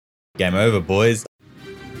Game over, boys.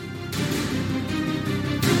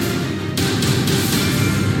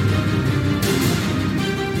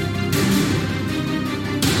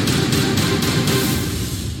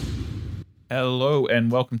 Hello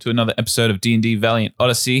and welcome to another episode of D&D Valiant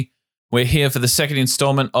Odyssey. We're here for the second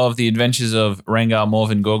installment of the adventures of Rangar,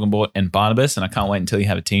 Morven, Gorgonbort, and Barnabas, and I can't wait until you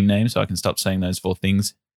have a team name so I can stop saying those four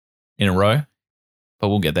things in a row. But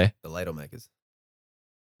we'll get there. The ladle makers.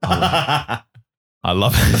 I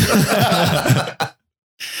love it.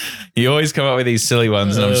 You always come up with these silly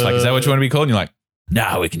ones, and I'm just like, is that what you want to be called? And you're like,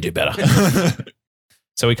 nah, we can do better.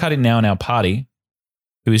 So we cut in now in our party,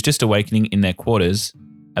 who is just awakening in their quarters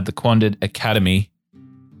at the Quandid Academy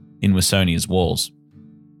in Wasonia's walls.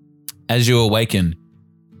 As you awaken,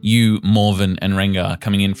 you, Morven, and Rengar,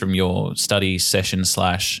 coming in from your study session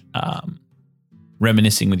 /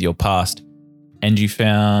 reminiscing with your past, and you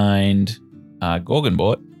find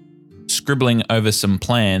Gorgonbort scribbling over some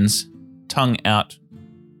plans, tongue out,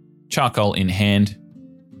 charcoal in hand,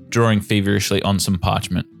 drawing feverishly on some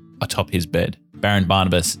parchment atop his bed. Baron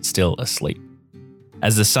Barnabas still asleep.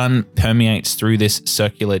 As the sun permeates through this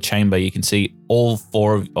circular chamber, you can see all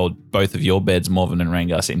both of your beds, Morven and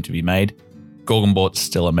Rangar, seem to be made. Gorgonbort's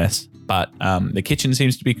still a mess, but the kitchen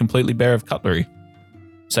seems to be completely bare of cutlery,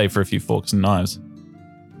 save for a few forks and knives.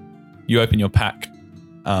 You open your pack,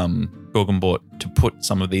 Gorgonbort, to put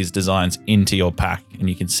some of these designs into your pack, and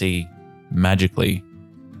you can see magically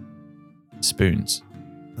spoons.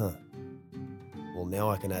 Huh. Well, now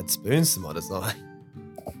I can add spoons to my design.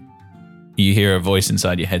 You hear a voice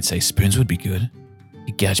inside your head say, spoons would be good.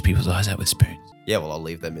 You gouge people's eyes out with spoons. Yeah, well, I'll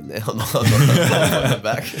leave them in there. I'm not on the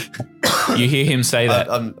back. You hear him say that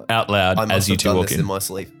out loud as you two walk in. My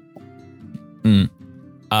sleep.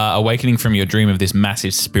 Awakening from your dream of this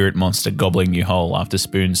massive spirit monster gobbling you whole after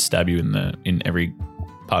spoons stab you in every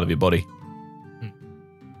part of your body.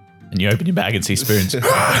 And you open your bag and see spoons.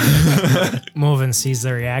 Morven sees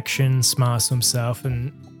the reaction, smiles to himself,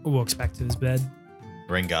 and walks back to his bed.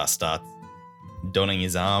 Rengar starts donning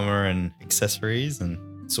his armor and accessories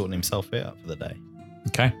and sorting himself out for the day.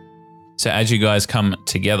 Okay. So as you guys come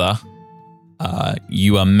together,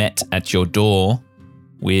 you are met at your door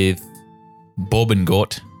with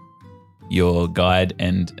Borbengort, your guide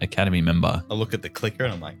and academy member. I look at the clicker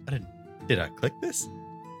and I'm like, did I click this?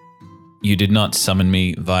 You did not summon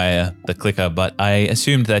me via the clicker, but I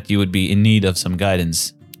assumed that you would be in need of some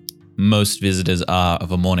guidance. Most visitors are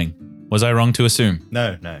of a morning. Was I wrong to assume?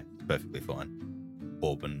 No, perfectly fine.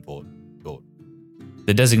 Borbengort.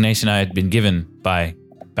 The designation I had been given by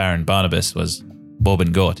Baron Barnabas was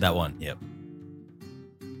Borbengort. That one, yep.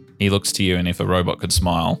 He looks to you, and if a robot could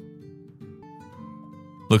smile,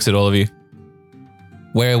 looks at all of you.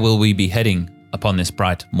 Where will we be heading upon this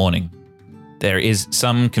bright morning? There is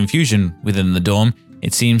some confusion within the dorm.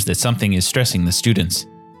 It seems that something is stressing the students.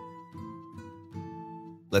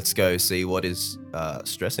 Let's go see what is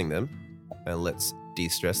stressing them, and let's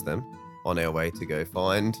de-stress them on our way to go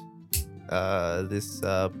find this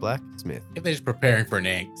blacksmith. If they're just preparing for an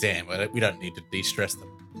exam, we don't need to de-stress them.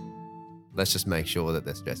 Let's just make sure that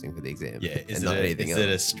they're stressing for the exam. Yeah, and not anything else. Is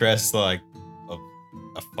it a stress like of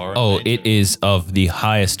a foreign nature? It is of the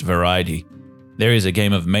highest variety. There is a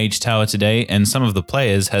game of Mage Tower today, and some of the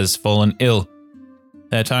players has fallen ill.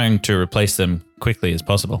 They're trying to replace them quickly as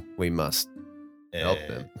possible. We must help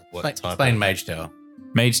them. Explain Mage Tower.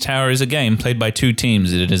 Mage Tower is a game played by two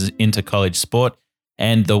teams. It is inter-college sport,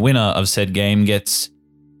 and the winner of said game gets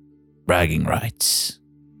bragging rights.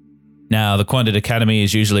 Now, the Quandid Academy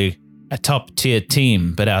is usually a top-tier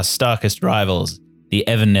team, but our starkest rivals, the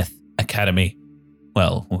Everneth Academy,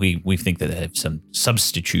 well, we think that they have some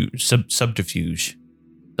subterfuge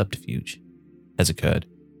has occurred.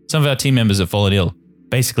 Some of our team members have fallen ill.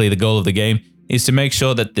 Basically, the goal of the game is to make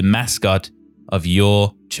sure that the mascot of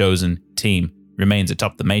your chosen team remains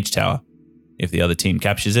atop the Mage Tower. If the other team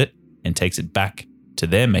captures it and takes it back to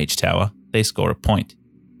their Mage Tower, they score a point.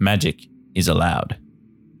 Magic is allowed.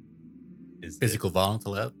 Is physical violence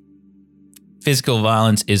allowed? Physical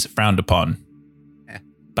violence is frowned upon,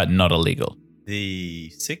 but not illegal.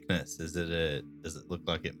 The sickness, does it look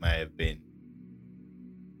like it may have been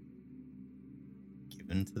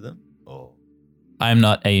given to them? Or I am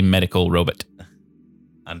not a medical robot.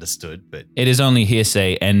 Understood, but it is only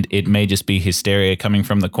hearsay, and it may just be hysteria coming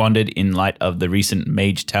from the Quandid in light of the recent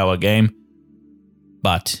Mage Tower game.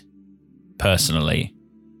 But, personally,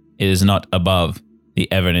 it is not above the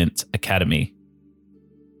Everneth Academy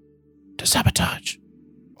to sabotage.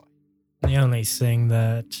 The only thing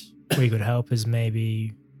that we could help is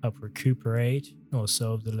maybe help recuperate or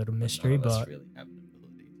solve the little mystery, none of us but really have an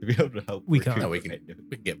ability to be able to help. We can't. No, we can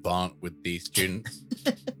get violent with the students.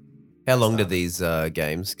 How long do these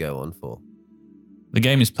games go on for? The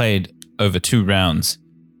game is played over 2 rounds.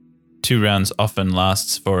 2 rounds often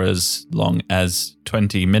lasts for as long as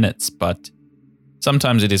 20 minutes, but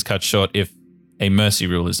sometimes it is cut short if a mercy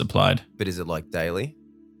rule is applied. But is it like daily?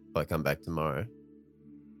 If I come back tomorrow.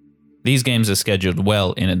 These games are scheduled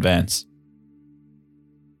well in advance.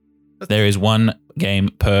 There is 1 game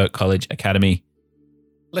per college academy.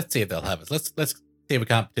 Let's see if they'll have us. Let's see if we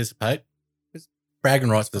can't participate. It's bragging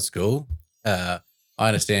rights for the school. I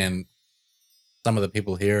understand some of the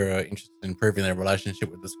people here are interested in improving their relationship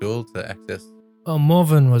with the school to access. Well,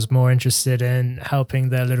 Morven was more interested in helping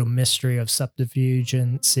their little mystery of subterfuge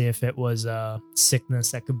and see if it was a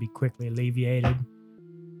sickness that could be quickly alleviated.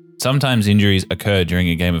 Sometimes injuries occur during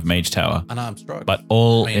a game of Mage Tower, Unarmed strikes. but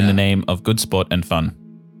all I mean, in the name of good sport and fun.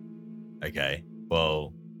 Okay,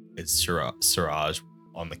 well, is Siraj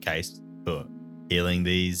on the case for healing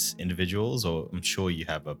these individuals, or I'm sure you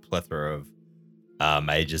have a plethora of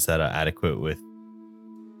mages that are adequate with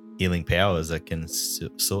healing powers that can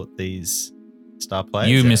sort these star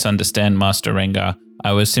players? You out? misunderstand, Master Rengar.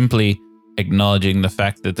 I was simply acknowledging the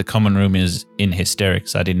fact that the common room is in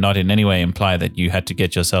hysterics. I did not in any way imply that you had to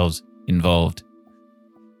get yourselves involved.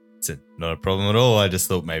 It's not a problem at all. I just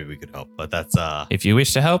thought maybe we could help, but that's If you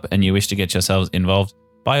wish to help and you wish to get yourselves involved,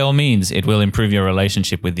 by all means, it will improve your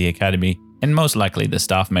relationship with the Academy and most likely the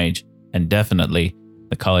Staff Mage and definitely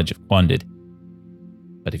the College of Quandid.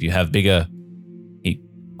 But if you have bigger, he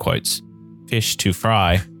quotes, fish to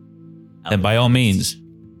fry, then by all means.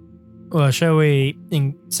 Well, shall we,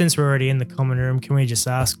 since we're already in the common room, can we just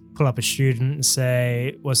pull up a student and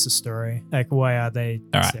say, what's the story? Like, why are they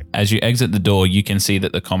All right. sick? As you exit the door, you can see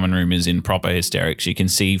that the common room is in proper hysterics. You can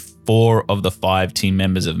see 4 of the 5 team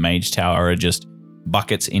members of Mage Tower are just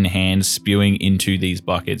buckets in hand spewing into these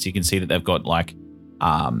buckets. You can see that they've got like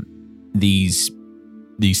these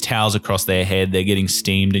towels across their head. They're getting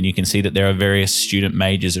steamed, and you can see that there are various student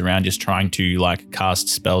mages around just trying to like cast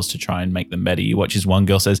spells to try and make them better. You watch as one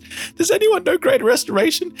girl says, "Does anyone know Greater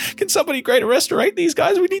Restoration? Can somebody Greater Restorate these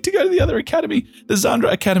guys? We need to go to the other academy. The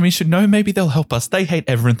Zandra Academy should know. Maybe they'll help us. They hate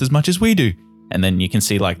Everenth as much as we do." And then you can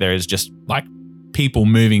see like there is just like people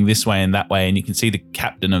moving this way and that way, and you can see the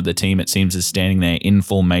captain of the team, it seems, is standing there in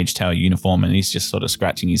full Mage Tower uniform, and he's just sort of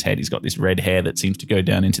scratching his head. He's got this red hair that seems to go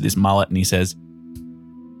down into this mullet, and he says,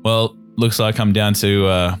 "Well, looks like I'm down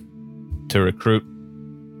to recruit."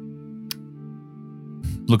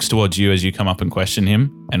 Looks towards you as you come up and question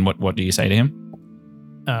him. And what do you say to him?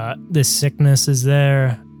 This sickness, is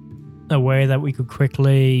there a way that we could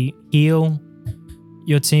quickly heal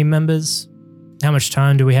your team members? How much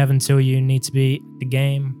time do we have until you need to be at the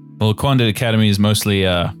game? Well, Quandid Academy is mostly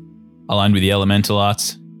aligned with the elemental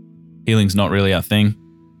arts. Healing's not really our thing.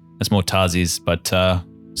 That's more Tazi's, but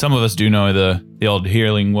some of us do know the old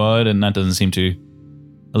healing word, and that doesn't seem to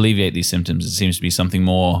alleviate these symptoms. It seems to be something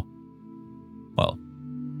more, well,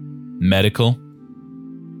 medical.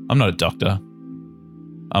 I'm not a doctor.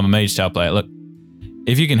 I'm a Mage Tower player. Look,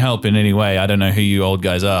 if you can help in any way, I don't know who you old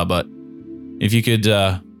guys are, but if you could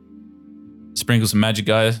sprinkle some magic,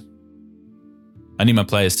 guys. I need my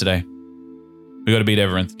players today. We got to beat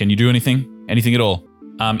Everenth. Can you do anything? Anything at all?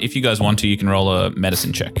 If you guys want to, you can roll a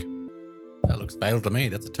medicine check. That looks fatal to me.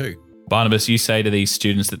 That's a 2. Barnabas, you say to these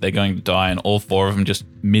students that they're going to die, and all 4 of them just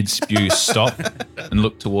mid-spew stop and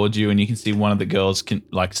look towards you, and you can see one of the girls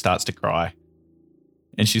starts to cry.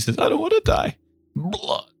 And she says, "I don't want to die."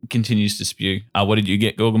 Blah, continues to spew. What did you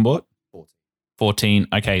get, Gorgonbort? 14.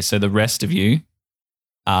 Okay, so the rest of you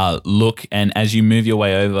look, and as you move your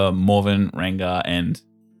way over Morven, Rengar, and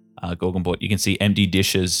Gorgonbort, you can see empty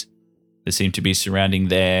dishes that seem to be surrounding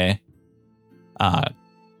their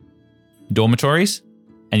dormitories.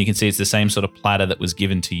 And you can see it's the same sort of platter that was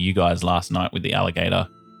given to you guys last night with the alligator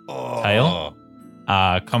tail.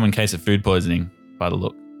 Common case of food poisoning by the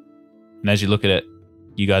look. And as you look at it,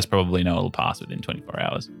 you guys probably know it'll pass within 24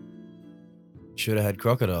 hours. Should have had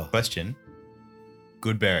crocodile. Question.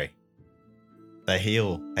 Goodberry. They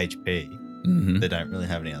heal HP. Mm-hmm. They don't really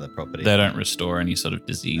have any other properties. They don't restore any sort of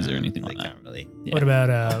disease or anything they like that. can't really Yeah. What about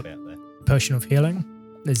help out there. potion of healing?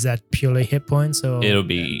 Is that purely hit points or It'll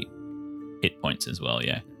be hit points as well,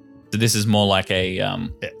 yeah. So this is more like a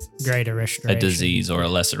Yes. greater restoration? a disease or a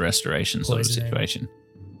lesser restoration sort of Poisoning. situation.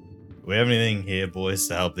 Do we have anything here, boys,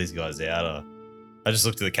 to help these guys out? Or I just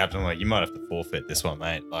looked at the captain like, you might have to forfeit this one,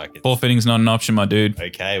 mate. Like, it's, Forfeiting's not an option, my dude.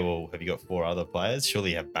 okay, well, have you got 4 other players?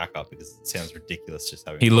 Surely you have backup, because it sounds ridiculous just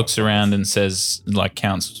having. He 5 looks around players. and says, like,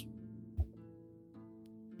 counts.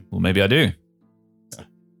 Well, maybe I do.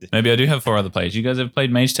 Maybe I do have 4 other players. You guys have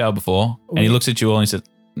played Mage Tower before? And he looks at you all and he says,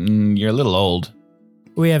 "You're a little old.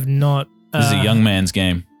 We have not. This is a young man's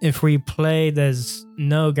game." if we play, there's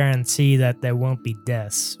no guarantee that there won't be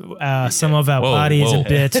deaths. Some of our Whoa, party is whoa. a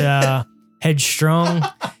bit headstrong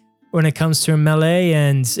when it comes to melee,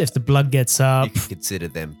 and if the blood gets up, You can consider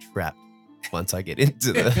them trapped once I get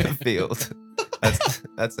into the field.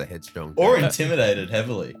 That's a headstrong. Or intimidated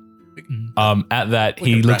heavily. At that, We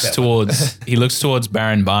he can looks wrap it. towards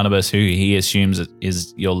Baron Barnabas, who he assumes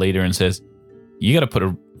is your leader, and says, "You got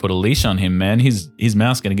to put a leash on him, man. His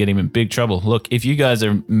mouth's going to get him in big trouble. Look, if you guys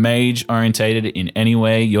are mage orientated in any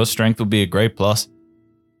way, your strength will be a great plus.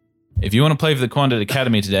 If you want to play for the Quandit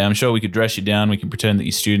Academy today, I'm sure we could dress you down. We can pretend that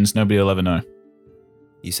you're students. Nobody will ever know.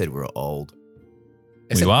 You said we're old.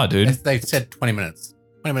 We are, dude. They've said 20 minutes.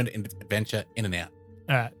 20-minute adventure in and out.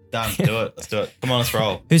 all right. Done. Do it. Let's do it. Come on, let's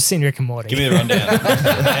roll. Who's seen Rick and Morty? Give me the rundown.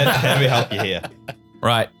 how do we help you here?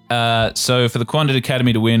 Right. So for the Quandit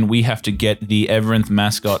Academy to win, we have to get the Everenth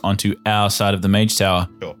mascot onto our side of the Mage Tower.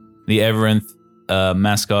 Sure. The Everenth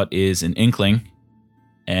mascot is an Inkling,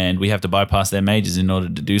 and we have to bypass their mages in order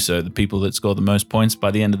to do so. The people that score the most points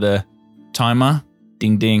by the end of the timer,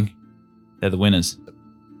 ding ding, they're the winners.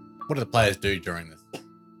 What do the players do during this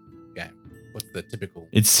game? What's the typical?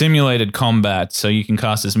 It's simulated combat, so you can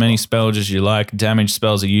cast as many spells as you like. Damage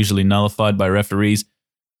spells are usually nullified by referees.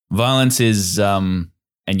 Violence is, and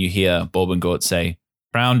you hear Borbengort say,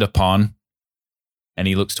 frowned upon, and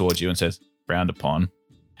he looks towards you and says, frowned upon.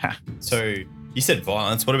 Ha. So you said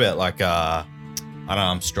violence. What about like I don't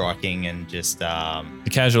know, I'm striking and just The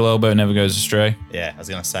casual elbow never goes astray. yeah, I was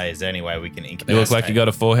gonna say, is there any way we can You look like you got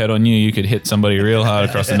a forehead on you. You could hit somebody real hard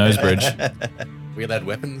across the nose bridge. We allowed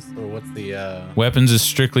weapons, or what's the? Weapons is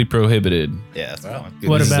strictly prohibited. Yeah, that's Wow. fine.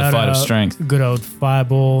 What This is a about fight of strength. good old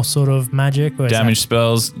fireball sort of magic? Or is Damage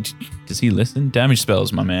spells. Does he listen? Damage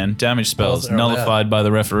spells, my man. Damage spells Spells are allowed. nullified by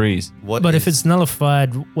the referees. What But if is- it's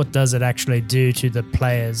nullified, what does it actually do to the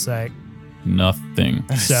players? Like, Nothing.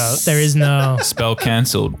 so there is no Spell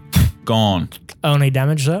cancelled. Gone. only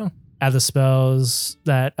damage though. Other spells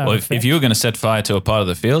that Well, if you were going to set fire to a part of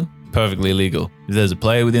the field, perfectly legal. If there's a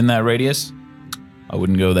player within that radius, I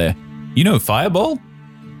wouldn't go there. You know Fireball?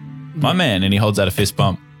 My man. And he holds out a fist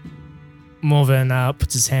bump. Morven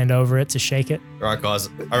puts his hand over it to shake it. All right, guys.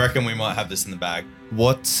 I reckon we might have this in the bag.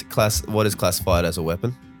 what is classified as a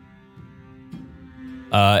weapon?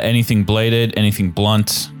 Anything bladed, anything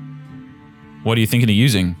blunt. What are you thinking of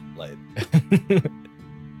using? Like,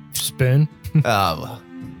 Spoon. Well,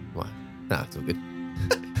 nah, it's all good.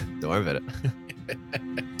 Don't worry about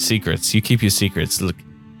it. Secrets. You keep your secrets. Look,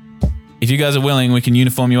 if you guys are willing, we can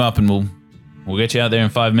uniform you up and we'll get you out there in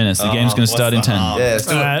 5 minutes. The game's going to what's start in the 10. harm? Yeah, let's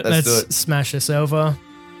do All it. right, Let's let's do it. smash this over.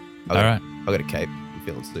 I got, All right. I got a cape. I'm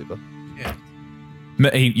feeling super.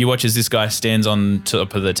 You watch as this guy stands on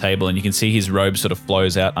top of the table, and you can see his robe sort of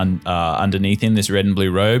flows out underneath him, this red and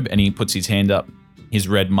blue robe, and he puts his hand up, his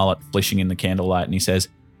red mullet flashing in the candlelight, and he says,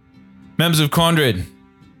 "Members of Quandrid,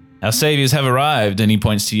 our saviors have arrived." And he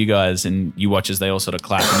points to you guys, and you watch as they all sort of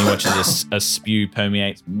clap, and you watch as a spew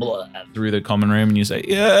permeates through the common room, and you say,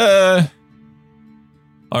 "Yeah."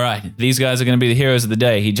 All right, these guys are going to be the heroes of the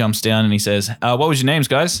day. He jumps down and he says, "What was your names,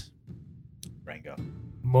 guys?" Rango.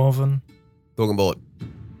 Morven. Talking board.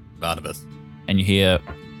 Barnabas. And you hear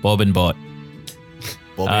Bob and Bot.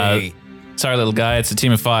 Bobby. Sorry, little guy, it's a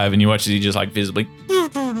team of 5, and you watch as he just like visibly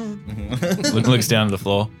looks down to the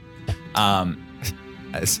floor.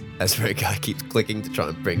 As Red Guy keeps clicking to try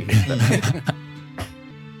and bring him.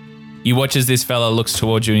 You watch as this fella looks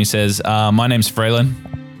towards you and he says, "My name's Fraylin.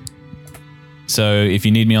 So if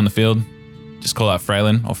you need me on the field, just call out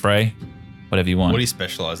Fraylin or Frey, whatever you want." What do you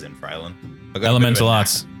specialize in, Fraylin? I've got a bit of Elemental a knack.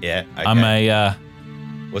 arts. Yeah. Okay. I'm a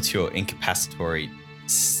What's your incapacitory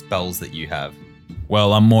spells that you have?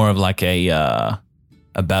 well, I'm more of like a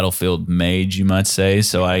battlefield mage, you might say.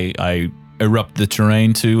 So I erupt the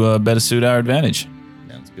terrain to better suit our advantage.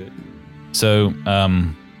 Sounds good. So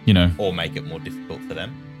you know, Or make it more difficult for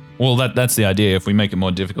them. well, that's the idea. If we make it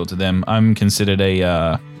more difficult to them, I'm considered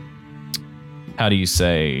a how do you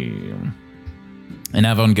say, an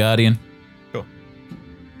avant-gardian. Sure.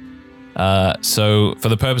 So for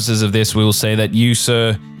the purposes of this, we will say that you,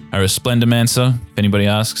 sir, are a Splendomancer. If anybody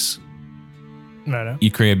asks, No.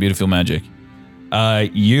 you create beautiful magic.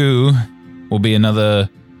 You will be another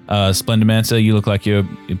Splendomancer. You look like you're,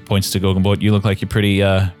 it points to Gorgonbort, you look like you're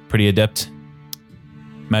pretty adept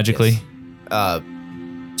magically. Yes.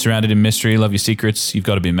 Surrounded in mystery, love your secrets. You've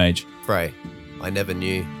got to be a mage. Frey, I never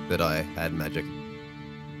knew that I had magic.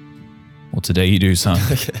 Well, today you do, son.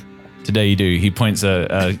 Today you do. He points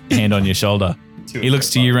a hand on your shoulder. He looks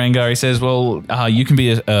to you, Rangar. He says, "Well, you can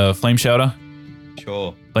be a flame shouter.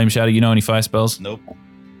 Sure. Flame shouter. You know any fire spells? Nope.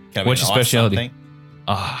 Can I be What's an your ice specialty?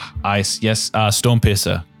 something? Ice. Yes. Storm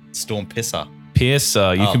piercer. Storm Pisser.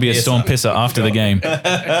 Piercer. You Oh, can be a Piercer. Storm Pisser after the game.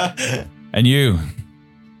 And you,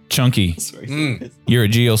 Chunky, you're a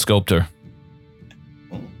geosculptor.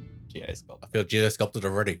 I feel geosculpted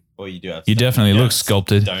already. Well, you do have. You definitely look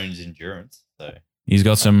sculpted. Stone's endurance. So He's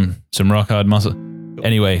got some rock hard muscle.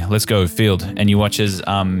 Anyway, let's go field. And you watch as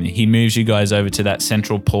he moves you guys over to that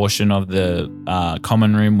central portion of the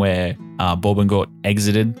common room where Borbengort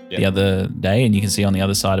exited the other day. And you can see on the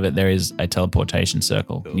other side of it, there is a teleportation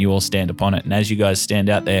circle. Cool. And you all stand upon it. And as you guys stand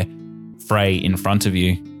out there, Frey in front of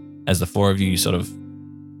you, as the four of you sort of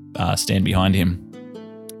stand behind him,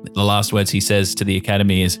 the last words he says to the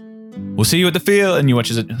academy is, "We'll see you at the field." And you watch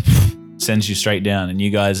as it sends you straight down. And you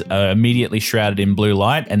guys are immediately shrouded in blue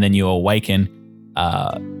light. And then you awaken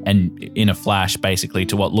and in a flash, basically,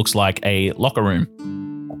 to what looks like a locker room.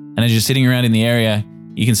 And as you're sitting around in the area,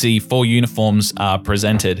 you can see 4 uniforms are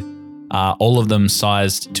presented, all of them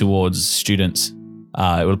sized towards students.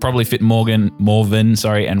 It would probably fit Morvin,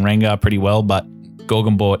 and Rengar pretty well, but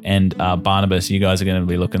Gorgonbort and Barnabas, you guys are going to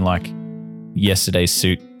be looking like yesterday's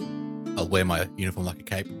suit. I'll wear my uniform like a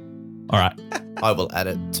cape. All right. I will add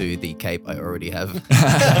it to the cape I already have.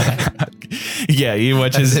 Yeah, you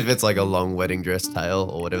watch As as if it's like a long wedding dress tail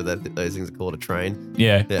or whatever those things are called, a train.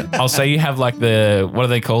 yeah. Yeah. I'll say you have like what are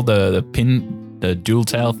they called? The dual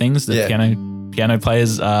tail things, the piano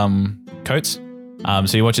players coats.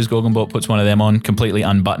 So you watch as Gorgonbort puts one of them on, completely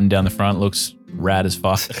unbuttoned down the front, looks rad as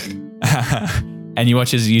fuck. And you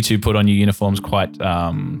watch as you two put on your uniforms quite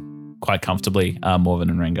comfortably, Morven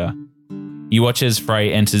and Rengar. You watch as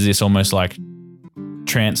Frey enters this almost like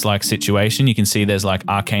trance-like situation. You can see there's like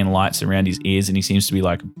arcane lights around his ears, and he seems to be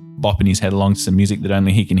like bopping his head along to some music that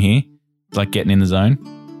only he can hear. It's like getting in the zone.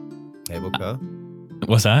 Cable car.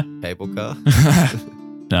 What's that? Cable car.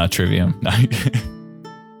 No, Trivium. No.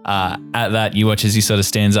 At that, you watch as he sort of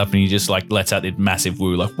stands up and he just like lets out this massive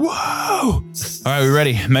woo, like, whoa! All right, we're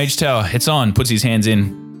ready. Mage Tower, it's on. Puts his hands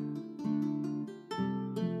in.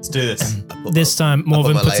 Let's do this. This time,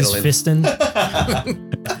 Morven my puts his ladle in. fist in.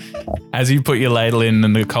 As you put your ladle in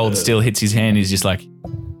and the cold steel hits his hand, he's just like,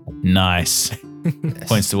 nice.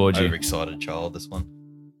 Points towards you. Overexcited child, this one.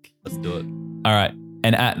 Let's do it. All right.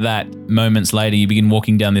 And at that, moments later, you begin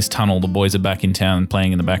walking down this tunnel. The boys are back in town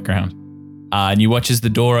playing in the background. And you watch as the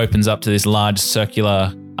door opens up to this large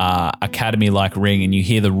circular academy-like ring, and you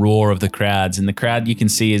hear the roar of the crowds. And the crowd you can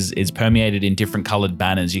see is permeated in different colored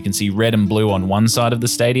banners. You can see red and blue on one side of the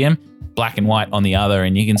stadium, black and white on the other.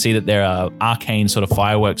 And you can see that there are arcane sort of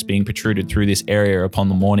fireworks being protruded through this area upon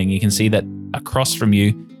the morning. You can see that across from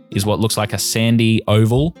you is what looks like a sandy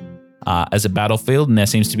oval as a battlefield, and there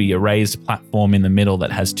seems to be a raised platform in the middle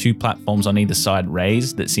that has 2 platforms on either side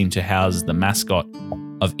raised that seem to house the mascot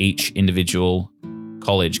of each individual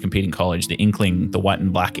competing college. The Inkling, the white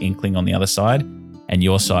and black Inkling on the other side, and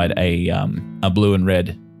your side a blue and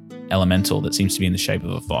red elemental that seems to be in the shape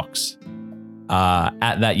of a fox.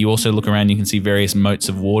 At that, you also look around, you can see various moats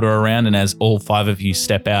of water around, and as all 5 of you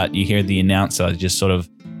step out, you hear the announcer just sort of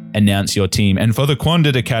announce your team. And for the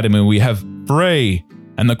Quandid Academy, we have Frey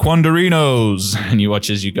and the Quandarinos. And you watch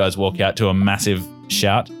as you guys walk out to a massive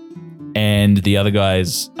shout, and the other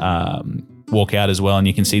guys walk out as well, and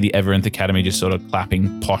you can see the Everenth Academy just sort of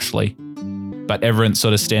clapping poshly. But Everenth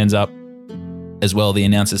sort of stands up as well. The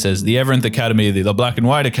announcer says, the Everenth Academy, the Black and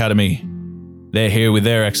White Academy, they're here with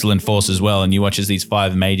their excellent force as well. And you watch as these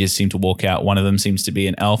 5 mages seem to walk out. One of them seems to be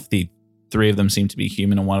an elf, the 3 of them seem to be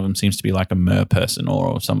human, and one of them seems to be like a mer person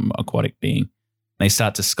or some aquatic being. They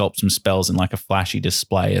start to sculpt some spells in like a flashy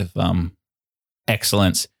display of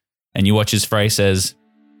excellence. And you watch as Frey says,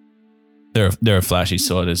 they're a flashy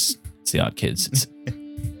sort. It's the art kids.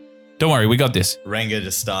 Don't worry, we got this. Rengar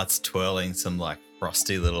just starts twirling some like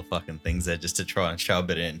frosty little fucking things there just to try and show a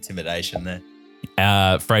bit of intimidation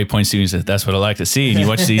there. Frey points to you and says, that's what I like to see. And you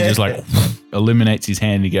watch as he just like illuminates his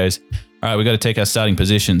hand and he goes, all right, we got to take our starting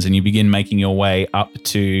positions. And you begin making your way up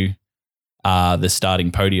to the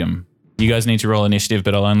starting podium. You guys need to roll initiative,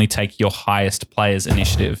 but I'll only take your highest player's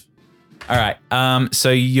initiative. All right. So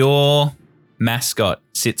your mascot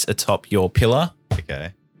sits atop your pillar.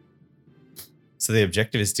 Okay. So the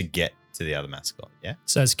objective is to get to the other mascot, yeah?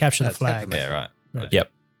 So it's capture the That's flag. Yeah, right.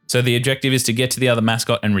 Yep. So the objective is to get to the other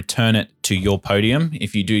mascot and return it to your podium.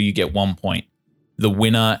 If you do, you get 1 point. The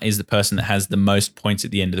winner is the person that has the most points at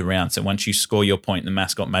the end of the round. So once you score your point, the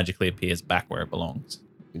mascot magically appears back where it belongs.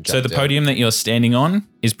 So the podium that you're standing on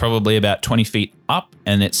is probably about 20 feet up,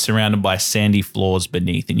 and it's surrounded by sandy floors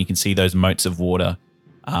beneath. And you can see those moats of water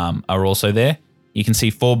are also there. You can see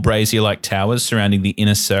 4 brazier-like towers surrounding the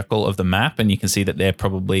inner circle of the map, and you can see that they're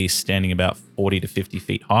probably standing about 40 to 50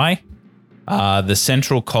 feet high. The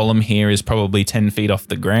central column here is probably 10 feet off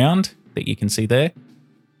the ground that you can see there.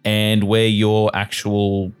 And where your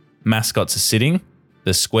actual mascots are sitting,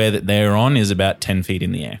 the square that they're on is about 10 feet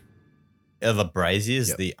in the air. Are the braziers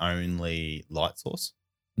Yep. the only light source?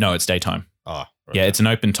 No, it's daytime. Oh, right. Yeah, it's an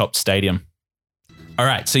open top stadium. All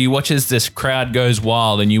right, so you watch as this crowd goes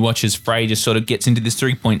wild and you watch as Frey just sort of gets into this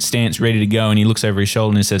 3-point stance ready to go and he looks over his shoulder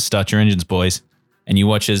and he says, "Start your engines, boys." And you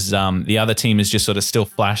watch as the other team is just sort of still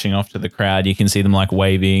flashing off to the crowd. You can see them like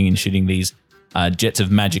waving and shooting these jets of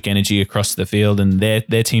magic energy across the field, and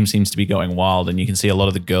their team seems to be going wild. And you can see a lot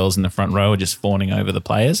of the girls in the front row are just fawning over the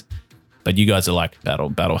players. But you guys are like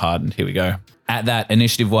battle hardened. Here we go. At that,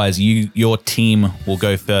 initiative-wise, your team will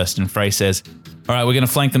go first. And Frey says, "All right, we're going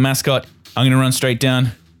to flank the mascot. I'm going to run straight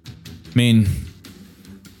down. Me and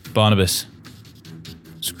Barnabas.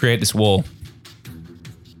 Let's create this wall.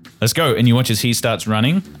 Let's go." And you watch as he starts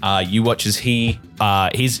running. You watch as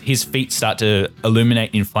his feet start to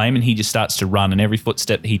illuminate in flame, and he just starts to run. And every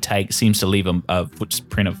footstep he takes seems to leave a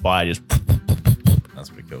footprint of fire. Just That's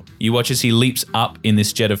pretty cool. you watch as he leaps up in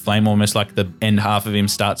this jet of flame, almost like the end half of him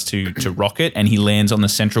starts to rocket, and he lands on the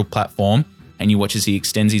central platform. And you watch as he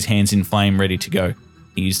extends his hands in flame, ready to go.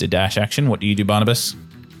 He used a dash action. What do you do, Barnabas?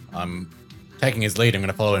 I'm taking his lead. I'm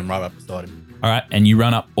going to follow him right up beside him. All right, and you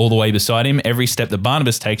run up all the way beside him. Every step that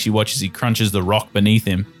Barnabas takes, you watch as he crunches the rock beneath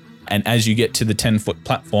him. And as you get to the 10-foot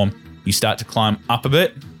platform, you start to climb up a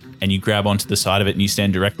bit, and you grab onto the side of it, and you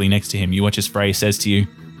stand directly next to him. You watch as Frey says to you,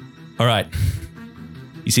 "All right,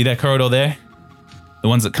 you see that corridor there? The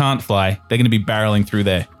ones that can't fly, they're going to be barreling through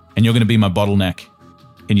there, and you're going to be my bottleneck.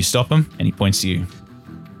 Can you stop them?" And he points to you.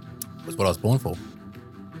 That's what I was born for.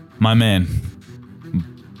 "My man,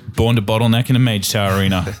 born to bottleneck in a mage tower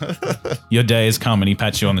arena. Your day has come," and he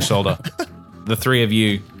pats you on the shoulder. The three of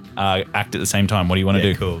you act at the same time. What do you want to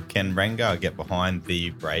Yeah, do? cool. Can Rengar get behind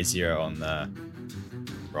the brazier on the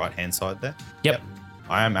right-hand side there? Yep.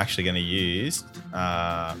 I am actually going to use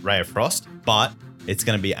Ray of Frost, but it's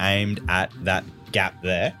going to be aimed at that gap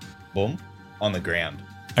there. Boom. On the ground.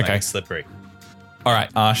 Make Okay. it slippery. All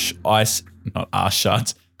right, not ash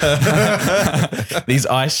shards. These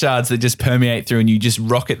ice shards that just permeate through, and you just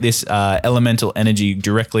rocket this elemental energy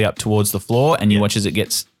directly up towards the floor, and you watch as it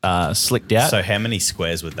gets slicked out. So how many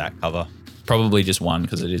squares would that cover? Probably just one,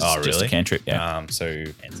 because it is Oh, just a really? cantrip. Yeah. So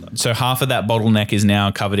inside. So half of that bottleneck is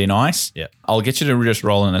now covered in ice. Yeah. I'll get you to just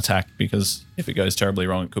roll an attack, because if it goes terribly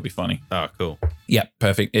wrong, it could be funny. Oh, cool. Yeah,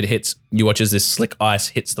 perfect. It hits. You watch as this slick ice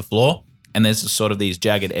hits the floor, and there's sort of these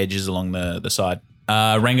jagged edges along the side.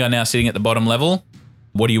 Rengar now sitting at the bottom level.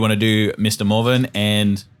 What do you want to do, Mr. Morven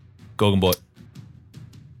and Gorgonbort?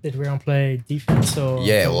 Did we all play defense or?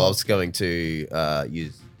 Yeah, well, I was going to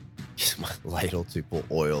use my ladle to pour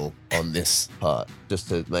oil on this part just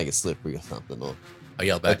to make it slippery or something. Or I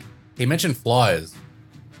yelled back. He mentioned flyers.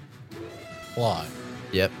 Fly.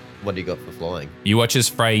 yep. What do you got for flying? You watch as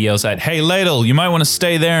Frey yells out, "Hey, Ladle, you might want to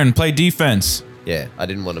stay there and play defense." Yeah, I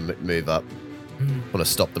didn't want to move up. Want to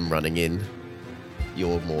stop them running in.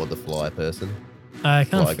 You're more the fly person. I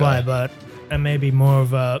can't Fly fly, guy. but I may be more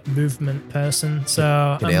of a movement person.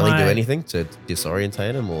 So Can I Ellie do might- anything to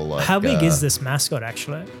disorientate him or like? How big is this mascot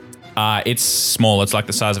actually? It's small. It's like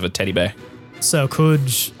the size of a teddy bear. So could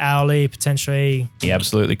Owly potentially? He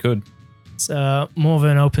absolutely could. So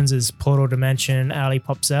Morven opens his portal dimension. Owly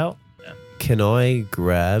pops out. Can I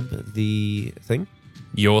grab the thing?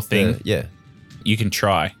 Your thing, Yeah. you can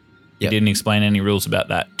try. He Yep. didn't explain any rules about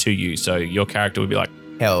that to you, so your character would be like,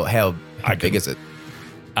 How I big can- is it?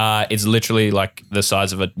 it's literally like the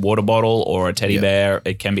size of a water bottle or a teddy Yep. bear.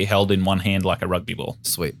 It can be held in one hand like a rugby ball.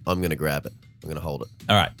 Sweet. I'm gonna grab it. I'm gonna hold it.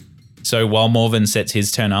 All right. So while Morven sets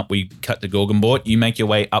his turn up, we cut to Gorgonbort. You make your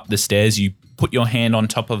way up the stairs. You put your hand on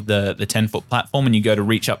top of the 10-foot platform, and you go to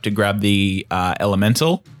reach up to grab the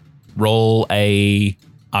elemental. Roll a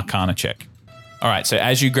Arcana check. All right. So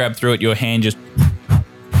as you grab through it, your hand just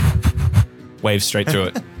waves straight through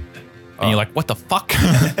it. And you're like, what the fuck?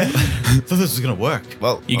 I thought this was going to work.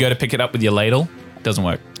 Well, You go to pick it up with your ladle. It doesn't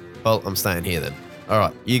work. well, I'm staying here then. All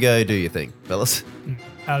right, you go do your thing, fellas.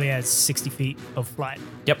 Owly has 60 feet of flight.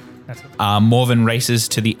 Yep. That's it. Morven races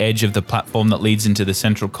to the edge of the platform that leads into the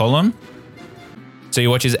central column. So you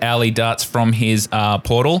watch as Owly darts from his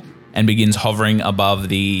portal and begins hovering above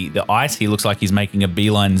the ice. He looks like he's making a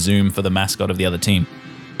beeline zoom for the mascot of the other team.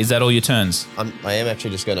 Is that all your turns? I am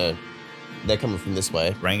actually just gonna. They're coming from this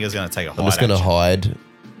way. Rangar's going to take a hide. I'm just gonna action. hide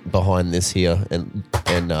behind this here and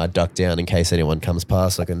duck down in case anyone comes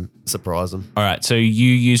past. I can surprise them. All right. So you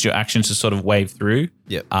use your action to sort of wave through.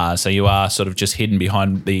 Yep. So you are sort of just hidden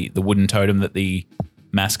behind the wooden totem that the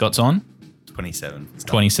mascot's on. 27.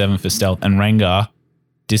 27 for stealth. And Rengar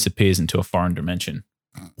disappears into a foreign dimension.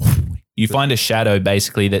 You find a shadow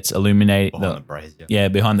basically that's illuminated. Behind the brazier. Yeah,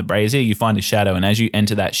 behind the brazier, you find a shadow. And as you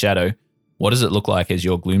enter that shadow, what does it look like as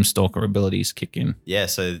your Gloomstalker abilities kick in? Yeah,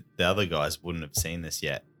 so the other guys wouldn't have seen this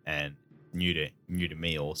yet, and new to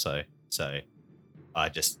me also. So I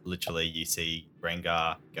just literally, you see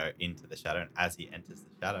Rengar go into the shadow, and as he enters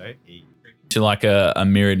the shadow, he To like a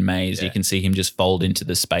mirrored maze, Yeah. you can see him just fold into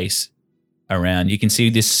the space around. You can see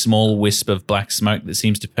this small wisp of black smoke that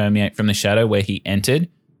seems to permeate from the shadow where he entered,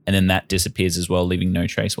 and then that disappears as well, leaving no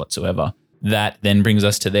trace whatsoever. That then brings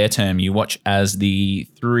us to their turn. You watch as the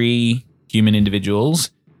 3 human individuals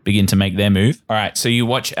begin to make their move. All right, so you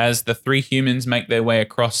watch as the 3 humans make their way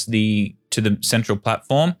across to the central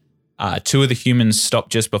platform. 2 of the humans stop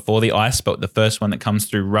just before the ice, but the first one that comes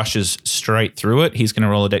through rushes straight through it. He's going to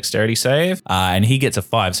roll a dexterity save, and he gets a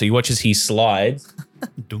 5. So you watch as he slides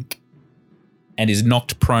dunk. and is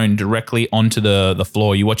knocked prone directly onto the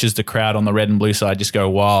floor. You watch as the crowd on the red and blue side just go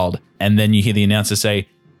wild, and then you hear the announcer say,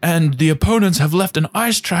 "And the opponents have left an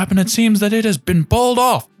ice trap, and it seems that it has been balled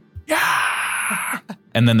off." Yeah.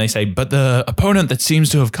 And then they say, "But the opponent that seems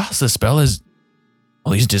to have cast the spell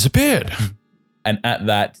he's disappeared." And at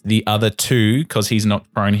that, the other 2, because he's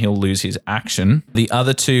knocked prone, he'll lose his action. The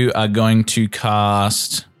other 2 are going to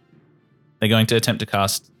cast. They're going to attempt to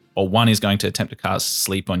cast, or one is going to attempt to cast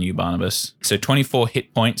Sleep on you, Barnabas. So 24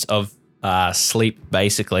 hit points of sleep,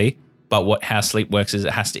 basically. But how sleep works is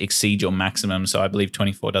it has to exceed your maximum. So I believe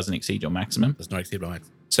 24 doesn't exceed your maximum. Does not exceed my max.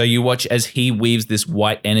 So you watch as he weaves this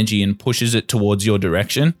white energy and pushes it towards your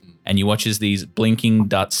direction. And you watch as these blinking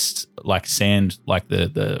dust, like sand, like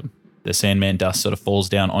the Sandman dust sort of falls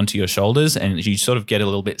down onto your shoulders, and you sort of get a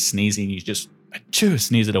little bit sneezy, and you just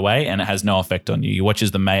sneeze it away, and it has no effect on you. You watch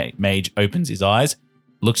as the mage opens his eyes,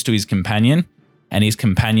 looks to his companion, and his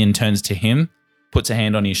companion turns to him, puts a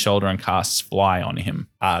hand on his shoulder, and casts Fly on him.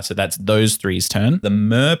 So that's those 3's turn. The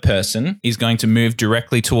mer person is going to move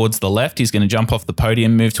directly towards the left. He's going to jump off the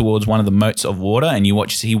podium, move towards one of the moats of water, and you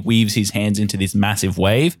watch as he weaves his hands into this massive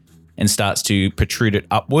wave and starts to protrude it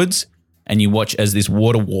upwards. And you watch as this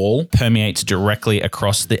water wall permeates directly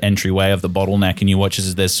across the entryway of the bottleneck, and you watch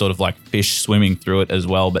as there's sort of like fish swimming through it as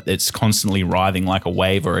well, but it's constantly writhing like a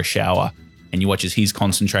wave or a shower. And you watch as he's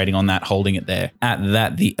concentrating on that, holding it there. At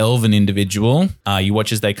that, the elven individual, you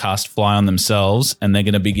watch as they cast Fly on themselves, and they're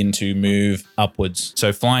going to begin to move upwards.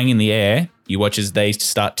 So flying in the air, you watch as they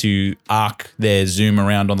start to arc their zoom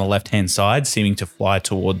around on the left-hand side, seeming to fly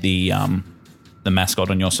toward the mascot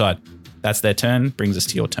on your side. That's their turn. Brings us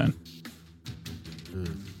to your turn.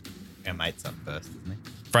 Our mate's up first, isn't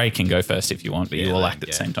he? Frey can go first if you want, but you Yeah, all like, act at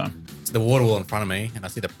the yeah. same time. It's the water wall in front of me, and I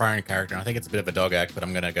see the prone character, and I think it's a bit of a dog act, but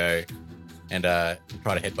I'm going to go and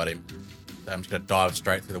try to headbutt him. So I'm just going to dive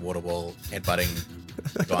straight through the water wall, headbutting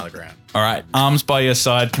the guy on the ground. All right, arms by your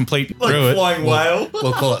side, complete through it. flying whale.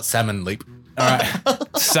 We'll call it salmon leap. All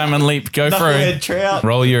right, salmon leap, go through. Knucklehead trout.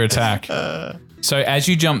 Roll your attack. So as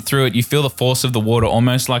you jump through it, you feel the force of the water,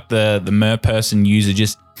 almost like the mer person user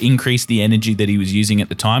just increased the energy that he was using at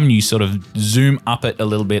the time. And you sort of zoom up it a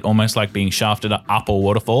little bit, almost like being shafted up a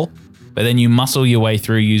waterfall. But then you muscle your way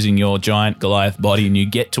through using your giant Goliath body, and you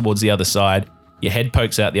get towards the other side. Your head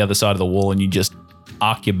pokes out the other side of the wall, and you just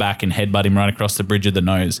arc your back and headbutt him right across the bridge of the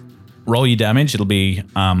nose. Roll your damage. It'll be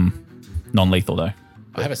non-lethal though.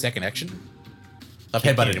 I have a second action. I've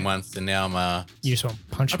headbutted him once, and now I'm You just want to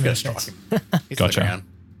punch I'm him in going the to strike face. him. He's on the Gotcha. ground.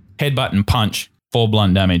 Headbutt and punch. 4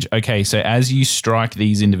 blunt damage. Okay, so as you strike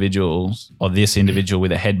these individuals, or this individual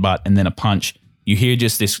with a headbutt and then a punch, you hear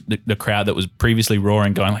just the crowd that was previously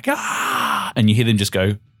roaring going like, ah, and you hear them just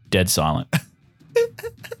go dead silent.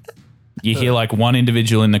 You hear like one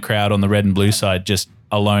individual in the crowd on the red and blue side just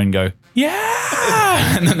alone go,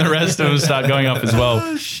 yeah, and then the rest of them start going up as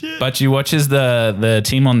well. But you watch as the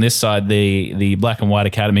team on this side, the Black and White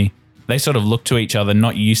Academy, they sort of look to each other,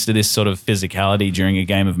 not used to this sort of physicality during a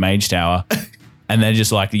game of Mage Tower. And they're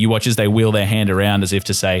just like, you watch as they wheel their hand around as if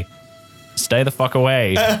to say, stay the fuck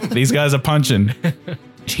away. These guys are punching.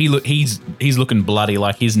 He's looking bloody,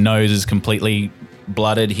 like his nose is completely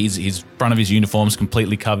blooded. His front of his uniform's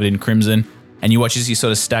completely covered in crimson. And you watch as he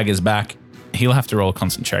sort of staggers back. He'll have to roll a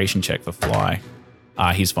concentration check for Fly.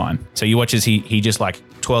 He's fine. So you watch as he just like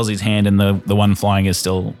twirls his hand, and the one flying is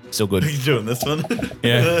still good. He's doing this one.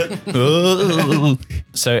 Yeah.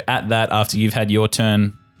 So at that, after you've had your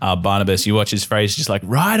turn, Barnabas, you watch his face just like,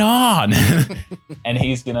 right on. And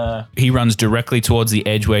he runs directly towards the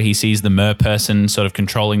edge where he sees the mer person sort of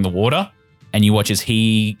controlling the water. And you watch as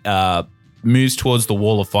he moves towards the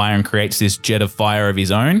wall of fire and creates this jet of fire of his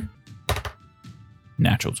own.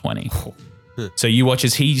 Natural 20. So you watch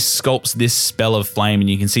as he sculpts this spell of flame, and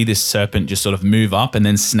you can see this serpent just sort of move up and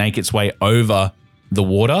then snake its way over the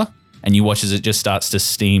water. And you watch as it just starts to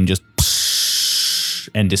steam, just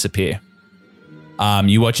and disappear.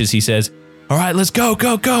 You watch as he says, "All right, let's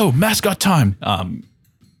go, mascot time."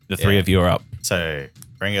 The three of you are up. So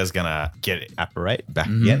Ringo's gonna get apparate back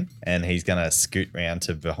Mm-hmm. again, and he's gonna scoot round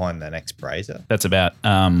to behind the next brazier. That's about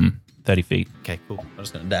 30 feet. Okay, cool. I'm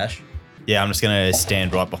just gonna dash. Yeah, I'm just gonna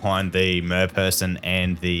stand right behind the mer person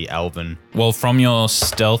and the elven. Well, from your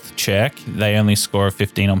stealth check, they only score a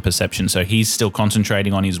 15 on perception, so he's still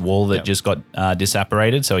concentrating on his wall that just got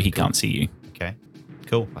disapparated, so he can't see you. Okay,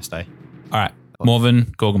 cool. I stay. All right,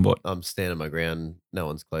 Morven, Gorgonbort. I'm standing my ground. No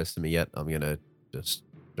one's close to me yet. I'm gonna just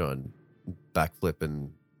try and backflip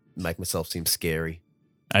and make myself seem scary.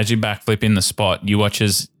 As you backflip in the spot, you watch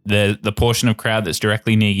as the portion of crowd that's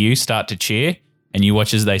directly near you start to cheer, and you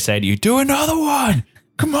watch as they say to you, "Do another one!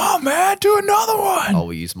 Come on, man, do another one!" I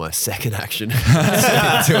will use my second action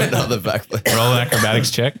to do another backflip. Roll an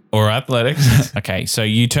acrobatics check or athletics. Okay, so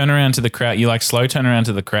you turn around to the crowd. You like slow turn around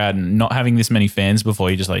to the crowd, and not having this many fans before,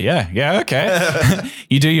 you're just like, yeah, okay.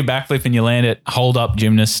 You do your backflip and you land it hold up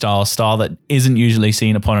gymnast style that isn't usually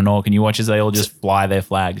seen upon an orc. And you watch as they all just fly their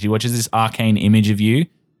flags. You watch as this arcane image of you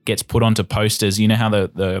gets put onto posters. You know how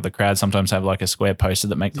the crowd sometimes have like a square poster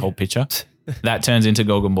that makes the whole picture? That turns into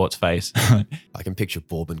Gorgonbort's face. I can picture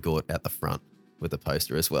Borbengort at the front with the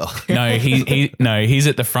poster as well. No, he's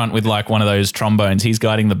at the front with like one of those trombones. He's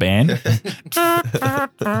guiding the band.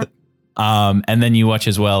 And then you watch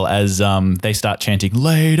as well as they start chanting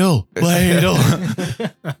ladle, ladle.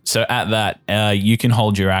 So at that, you can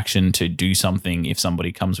hold your action to do something if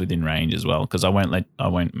somebody comes within range as well. Because I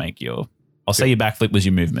won't make your. I'll say your backflip was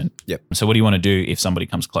your movement. Yep. So what do you want to do if somebody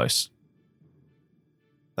comes close?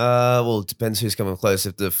 Well, it depends who's coming close.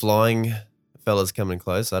 If the flying fella's coming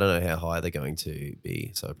close, I don't know how high they're going to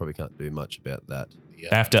be, so I probably can't do much about that.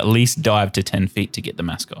 They have to at least dive to 10 feet to get the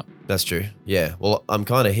mascot. That's true. Yeah. Well, I'm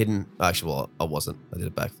kind of hidden. Actually, well, I wasn't. I did a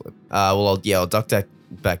backflip. I'll duck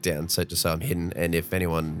back down, so just so I'm hidden. And if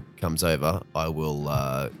anyone comes over, I will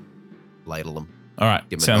ladle them. All right,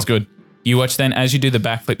 Give 'em a sounds knock. good. You watch then as you do the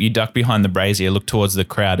backflip, you duck behind the brazier, look towards the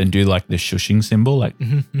crowd, and do like the shushing symbol, like,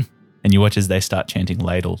 and you watch as they start chanting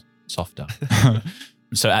ladle softer.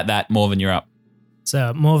 So at that, Morven, you're up.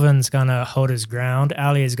 So Morven's gonna hold his ground.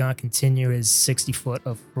 Ali is gonna continue his 60 foot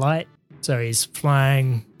of flight. So he's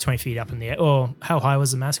flying 20 feet up in the air. Or how high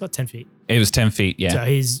was the mascot? 10 feet. It was 10 feet, yeah. So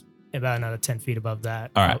he's about another 10 feet above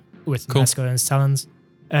that. All right. With the Cool. mascot in his talons.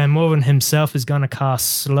 And Morven himself is gonna cast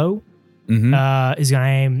slow. Mhm. He's gonna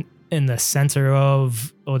aim in the center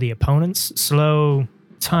of all the opponents. Slow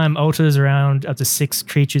time alters around up to 6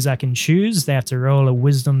 creatures I can choose. They have to roll a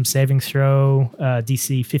wisdom saving throw,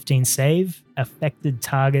 DC 15 save. Affected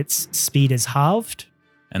targets' speed is halved,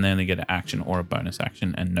 And then they get an action or a bonus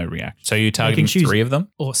action and no reaction. So you're targeting choose- 3 of them?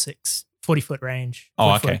 or 6. 40-foot range. Oh,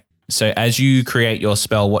 40 okay. foot. So as you create your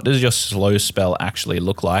spell, what does your slow spell actually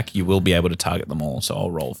look like? You will be able to target them all, so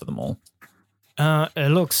I'll roll for them all. It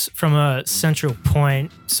looks from a central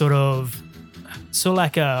point, sort of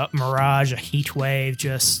like a mirage, a heat wave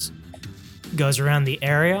just goes around the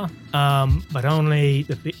area, but only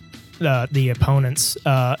the opponents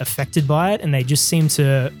are affected by it, and they just seem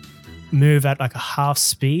to move at like a half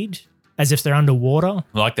speed, as if they're underwater.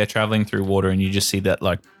 Like they're traveling through water and you just see that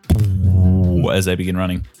like as they begin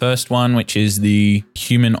running. First one, which is the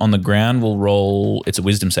human on the ground, will roll. It's a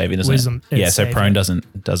wisdom saving, isn't Wisdom, it? Yeah, it's so save, prone yeah.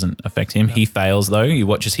 doesn't affect him. He fails though. You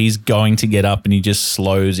watch as he's going to get up and he just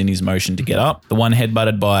slows in his motion to get up. The one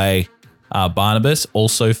headbutted by Barnabas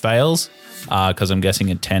also fails because I'm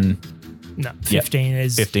guessing a 10. No, 15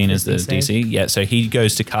 is 15 is the save. DC. Yeah, so he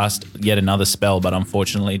goes to cast yet another spell, but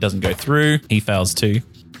unfortunately it doesn't go through. He fails too.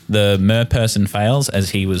 The mer person fails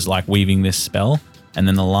as he was like weaving this spell. And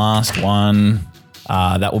then the last one,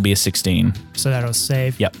 that will be a 16. So that'll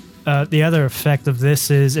save. Yep. The other effect of this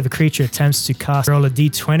is if a creature attempts to cast roll a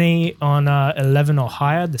d20 on 11 or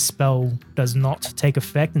higher, the spell does not take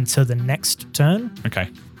effect until the next turn. Okay.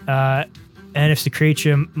 And if the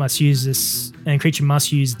creature must use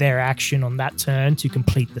their action on that turn to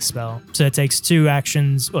complete the spell. So it takes 2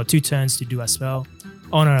 actions or 2 turns to do a spell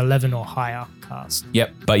on an 11 or higher cast.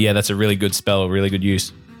 Yep. But yeah, that's a really good spell, really good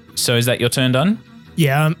use. So is that your turn done?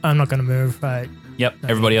 Yeah, I'm not going to move. Yep.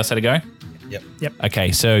 Everybody else had to go? Yep.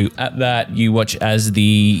 Okay, so at that, you watch as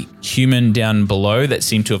the human down below that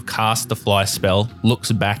seemed to have cast the fly spell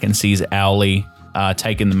looks back and sees Owly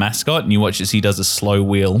taking the mascot, and you watch as he does a slow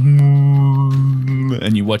wheel.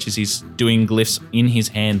 And you watch as he's doing glyphs in his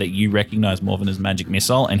hand that you recognize more than his magic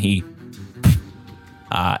missile, and he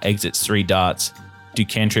exits 3 darts do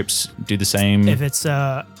cantrips do the same? If it's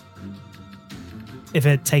if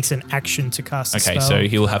it takes an action to cast a Okay, spell. so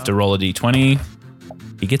he'll have to roll a d20.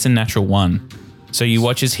 He gets a natural 1. So you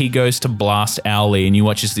watch as he goes to blast Owly, and you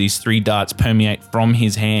watch as these 3 darts permeate from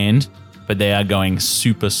his hand, but they are going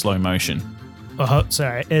super slow motion. Oh,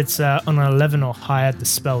 sorry, it's on an 11 or higher, the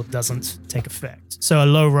spell doesn't take effect. So a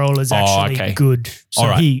low roll is actually okay. good. So All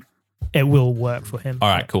right. it will work for him. All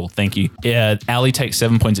right, cool. Thank you. Yeah, Owly takes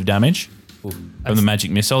 7 points of damage from the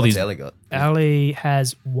magic missile. What's These, Ellie got? Ali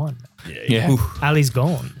has 1. yeah. Ali's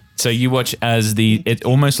gone. So you watch as it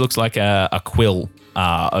almost looks like a quill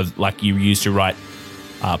of like you used to write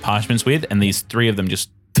parchments with, and these 3 of them just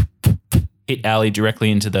hit Owly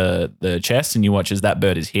directly into the chest, and you watch as that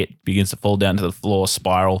bird is hit, begins to fall down to the floor,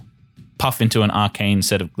 spiral, puff into an arcane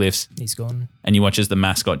set of glyphs, He's gone. and you watch as the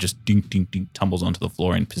mascot just dink, dink, dink, tumbles onto the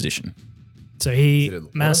floor in position. So Is it in the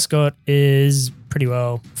water? mascot is pretty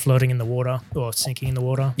well floating in the water or sinking in the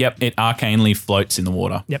water. Yep, it arcanely floats in the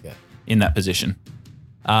water. Yep. Okay. In that position.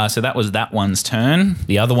 So that was that one's turn.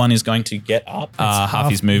 The other one is going to get up half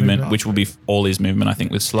half his movement, movement. which will be all his movement, I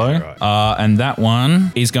think, with slow. Right. And that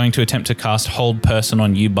one is going to attempt to cast Hold Person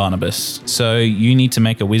on you, Barnabas. So you need to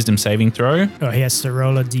make a wisdom saving throw. Oh, he has to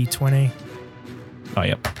roll a d20. Oh,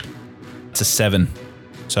 yep. It's a 7.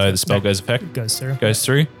 So the spell No. goes effect. Goes through. Goes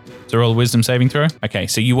through. So roll a wisdom saving throw. Okay,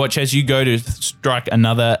 so you watch as you go to strike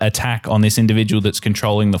another attack on this individual that's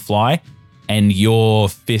controlling the fly, and your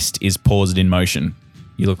fist is paused in motion.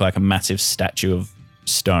 You look like a massive statue of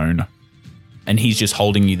stone. And he's just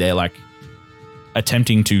holding you there, like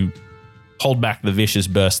attempting to hold back the vicious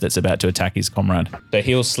burst that's about to attack his comrade. So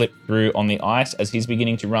he'll slip through on the ice. As he's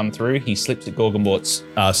beginning to run through, he slips at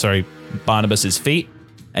Barnabas's feet,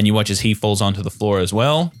 and you watch as he falls onto the floor as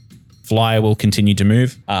well. Flyer will continue to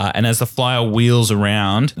move. And as the flyer wheels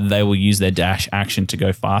around, they will use their dash action to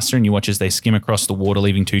go faster. And you watch as they skim across the water,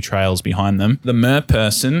 leaving 2 trails behind them. The mer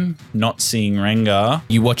person, not seeing Rengar,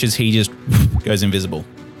 you watch as he just goes invisible.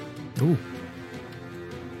 Ooh.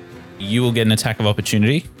 You will get an attack of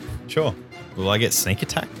opportunity. Sure. Will I get sneak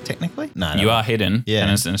attack technically? No. You are hidden. Yeah.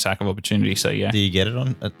 And it's an attack of opportunity. So yeah, Do you get it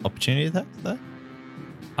on an opportunity attack though?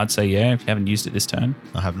 I'd say yeah if you haven't used it this turn.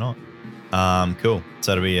 I have not. Cool.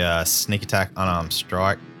 So it'll be a sneak attack, unarmed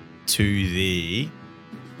strike to the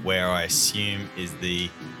where I assume is the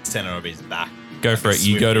center of his back. Go for it.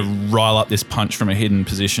 You go to rile up this punch from a hidden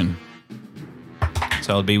position.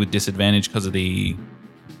 So it'll be with disadvantage because of the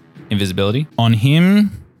invisibility. On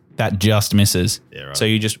him, that just misses. Yeah, right. So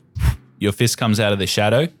your fist comes out of the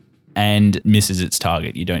shadow and misses its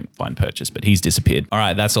target. You don't find purchase, but he's disappeared. All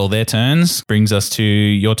right, that's all their turns. Brings us to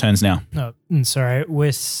your turns now. No, sorry.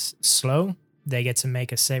 With slow, they get to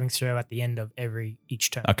make a saving throw at the end of each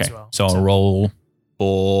turn Okay, as well. so I'll roll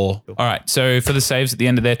for... All right, so for the saves at the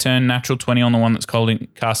end of their turn, natural 20 on the one that's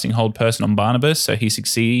casting Hold Person on Barnabas, so he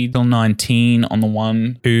succeeds. 19 on the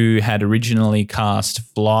one who had originally cast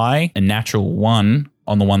Fly, a natural 1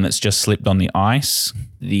 on the one that's just slipped on the ice.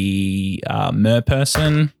 The mer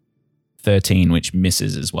person... 13, which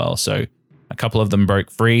misses as well. So a couple of them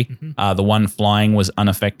broke free. Mhm. The one flying was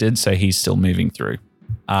unaffected, so he's still moving through.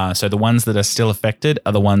 So the ones that are still affected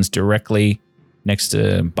are the ones directly next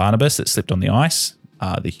to Barnabas that slipped on the ice,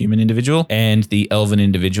 the human individual, and the elven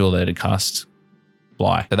individual that had cast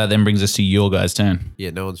Fly. So that then brings us to your guys' turn.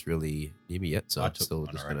 Yeah, no one's really near me yet, so I I'm took still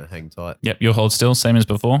one just already. going to hang tight. Yep, you'll hold still, same as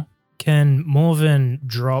before. Can Morven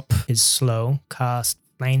drop his slow, cast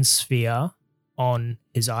Flame Sphere on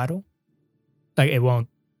his idol? Like it won't.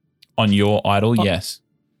 On your idol, Oh. yes.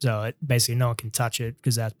 So basically, no one can touch it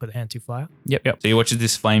because that's put a hand to fire. Yep. So you watch as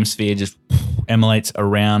this flame sphere just emanates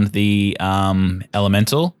around the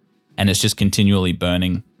elemental, and it's just continually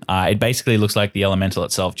burning. It basically looks like the elemental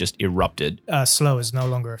itself just erupted. Slow is no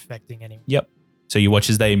longer affecting anyone. Yep. So you watch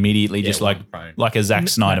as they immediately just like a Zack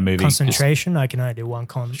Snyder movie. Concentration. I can only do one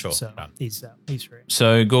con. Sure. So he's free.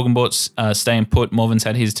 So Gorgonbort's staying put. Morven's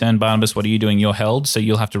had his turn. Barnabas, what are you doing? You're held, so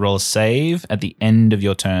you'll have to roll a save at the end of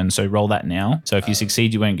your turn. So roll that now. So if you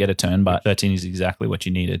succeed, you won't get a turn, but 13 is exactly what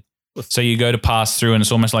you needed. So you go to pass through, and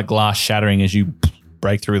it's almost like glass shattering as you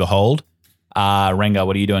break through the hold. Rengar,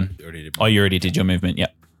 what are you doing? You already did. Oh, you already did your movement.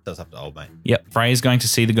 Yep. Does have to old mate. Yep. Frey's going to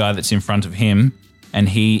see the guy that's in front of him, and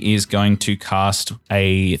he is going to cast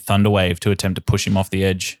a Thunder Wave to attempt to push him off the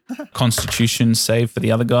edge. Constitution save for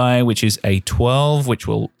the other guy, which is a 12, which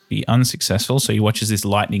will be unsuccessful. So he watches this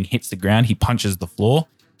lightning hits the ground. He punches the floor,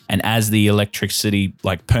 and as the electricity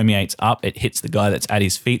like permeates up, it hits the guy that's at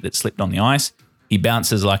his feet that slipped on the ice. He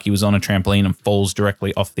bounces like he was on a trampoline and falls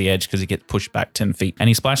directly off the edge because he gets pushed back 10 feet, and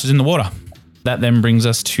he splashes in the water. That then brings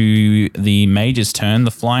us to the mage's turn.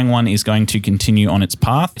 The flying one is going to continue on its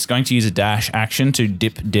path. It's going to use a dash action to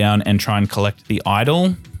dip down and try and collect the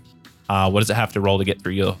idol. What does it have to roll to get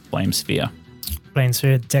through your flame sphere? Flame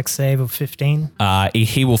sphere, dex save of 15.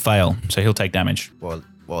 He will fail, so he'll take damage.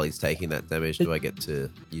 While he's taking that damage, do I get to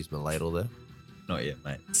use my ladle there? Not yet,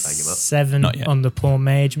 mate. Bang him up. 7 Not yet. on the poor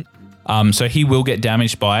mage. So he will get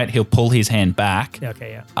damaged by it. He'll pull his hand back.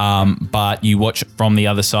 Okay, yeah. But you watch from the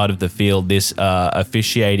other side of the field, this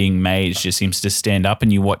officiating mage just seems to stand up,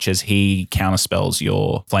 and you watch as he counterspells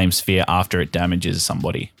your flame sphere after it damages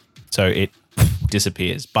somebody. So it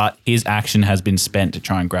disappears. But his action has been spent to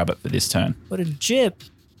try and grab it for this turn. What a jip.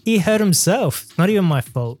 He hurt himself. It's not even my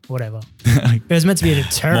fault. Whatever. It was meant to be a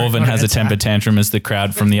deterrent. Morven not has an a temper attack. tantrum as the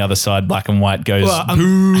crowd from the other side, black and white, goes, Well,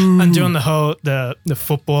 I'm doing the whole the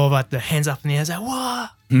football, like the hands up in the air. It's like,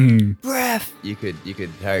 what? Breath. You could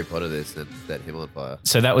Harry Potter this and set him on fire.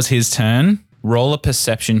 So that was his turn. Roll a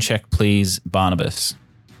perception check, please, Barnabas.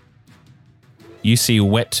 You see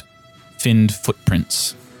wet, finned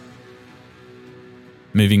footprints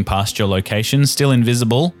moving past your location, still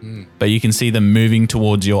invisible, but you can see them moving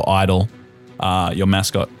towards your idol, your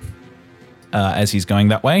mascot, as he's going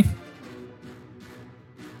that way.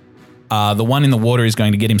 The one in the water is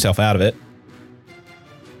going to get himself out of it,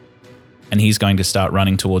 and he's going to start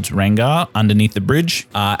running towards Rengar underneath the bridge.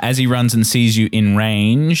 As he runs and sees you in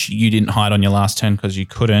range, you didn't hide on your last turn because you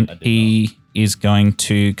couldn't. He is going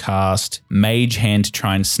to cast Mage Hand to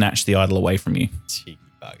try and snatch the idol away from you. Cheeky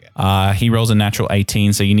bugger. He rolls a natural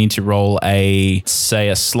 18, so you need to roll a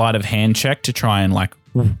sleight of hand check to try and like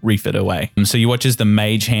reef it away. So you watch as the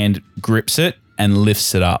Mage Hand grips it and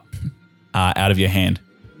lifts it up out of your hand,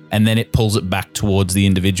 and then it pulls it back towards the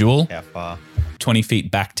individual. How far? 20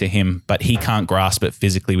 feet back to him, but he can't grasp it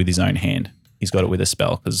physically with his own hand. He's got it with a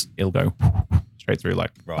spell because it'll go straight through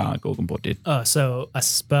like Gorgonbort did. Oh, so a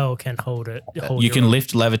spell can hold it. You can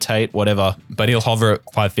lift, levitate, whatever, but he'll hover it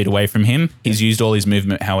 5 feet away from him. He's used all his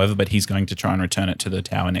movement, however, but he's going to try and return it to the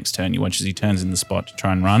tower next turn. You watch as he turns in the spot to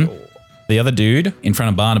try and run. Sure. The other dude in front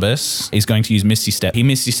of Barnabas is going to use Misty Step. He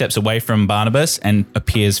Misty Steps away from Barnabas and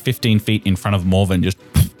appears 15 feet in front of Morven, just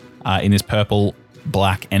in this purple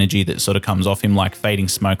black energy that sort of comes off him like fading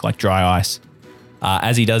smoke, like dry ice.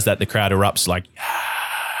 As he does that, the crowd erupts like,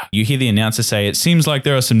 you hear the announcer say, "It seems like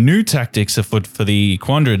there are some new tactics afoot for the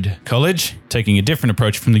Quandrid College, taking a different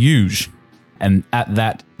approach from the usual." And at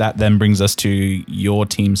that then brings us to your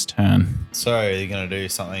team's turn. So you're going to do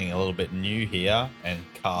something a little bit new here and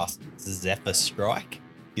cast Zephyr Strike.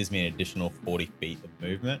 Gives me an additional 40 feet of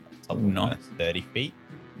movement on top of Nice. 30 feet.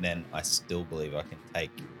 And then I still believe I can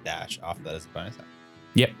take dash after that as a bonus action.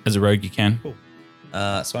 Yep, as a rogue you can.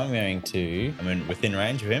 So I'm going to, I'm in within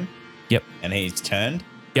range of him. Yep. And he's turned.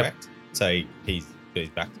 Yep. Correct? So he's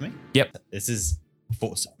back to me. Yep. This is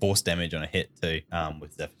force damage on a hit too,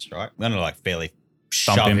 with Zephyr Strike. I'm going to like fairly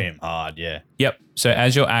Thump shove him. him hard, yeah. Yep. So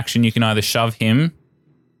as your action, you can either shove him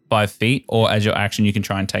 5 feet, or as your action, you can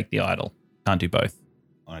try and take the idol. Can't do both.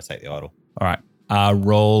 I'm going to take the idol. All right.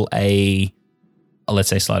 Roll a, let's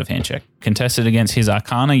say, sleight of hand check. Contested against his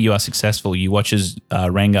Arcana, you are successful. You watch as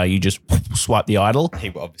Rengar, you just swipe the idol. He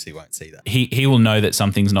obviously won't see that. He will know that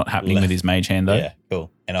something's not happening with his mage hand, though. Yeah, cool.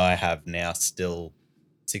 And I have now still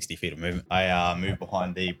 60 feet of movement. I move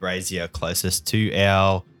behind the brazier closest to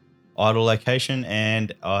our idol location,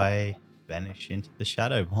 and I vanish into the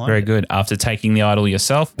shadow behind Very it. good. After taking the idol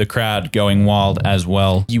yourself, the crowd going wild as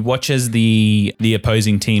well. You watch as the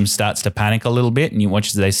opposing team starts to panic a little bit, and you watch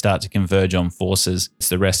as they start to converge on forces. It's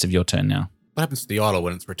the rest of your turn now. What happens to the idol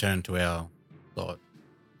when it's returned to our side?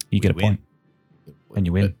 You get a win. point, and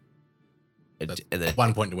you win. That's And then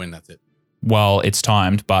 1 point to win, that's it. Well, it's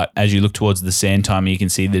timed, but as you look towards the sand timer, you can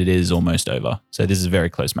see that it is almost over. So this is a very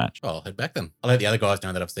close match. Oh, I'll head back then. I'll let the other guys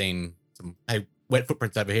know that I've seen some wet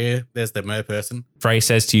footprints over here. There's the mer person. Frey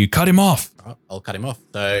says to you, cut him off. All right, I'll cut him off.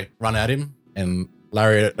 So run at him and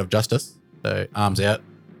lariat of justice. So arms out,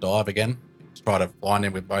 dive again. Just try to blind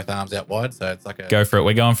him with both arms out wide. So it's like a Go for it.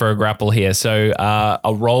 We're going for a grapple here. So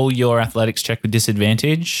I'll roll your athletics check with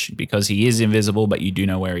disadvantage because he is invisible, but you do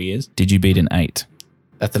know where he is. Did you beat an 8?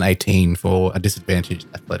 That's an 18 for a disadvantaged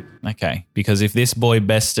athletic. Okay. Because if this boy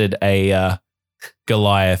bested a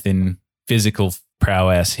Goliath in physical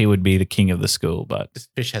prowess, he would be the king of the school, but This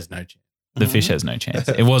fish has no chance. the fish has no chance.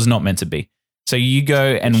 It was not meant to be. So you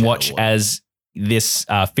go and Fish watch out of water. as this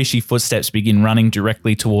fishy footsteps begin running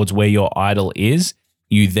directly towards where your idol is.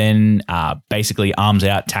 You then basically arms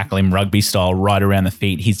out, tackle him rugby style right around the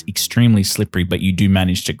feet. He's extremely slippery, but you do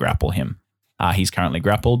manage to grapple him. He's currently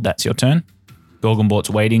grappled. That's your turn. Gorgonbort's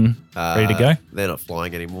waiting, ready to go. They're not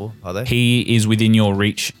flying anymore, are they? He is within your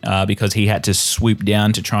reach because he had to swoop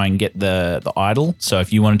down to try and get the idol. So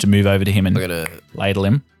if you wanted to move over to him and I'm gonna ladle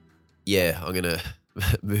him. I'm gonna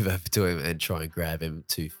move over to him and try and grab him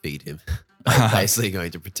to feed him. I'm basically going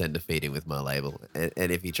to pretend to feed him with my ladle,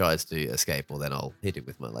 and if he tries to escape, well, then I'll hit him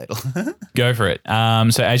with my ladle. Go for it.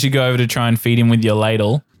 So as you go over to try and feed him with your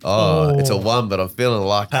ladle. It's a 1, but I'm feeling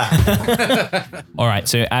lucky. All right.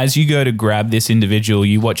 So as you go to grab this individual,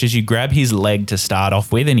 you watch as you grab his leg to start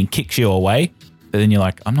off with, and he kicks you away. But then you're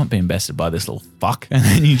like, I'm not being bested by this little fuck. And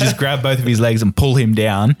then you just grab both of his legs and pull him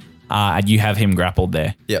down. And you have him grappled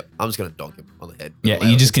there. Yep, I'm just gonna donk him on the head. Yeah,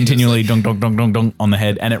 you just continually donk, donk, donk, donk, donk on the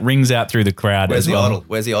head, and it rings out through the crowd. Where's as the well. idol?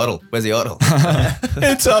 Where's the idol? Where's the idol?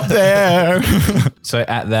 It's up there. So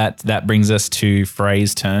at that brings us to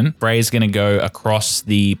Frey's turn. Frey's going to go across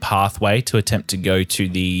the pathway to attempt to go to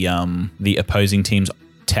the opposing team's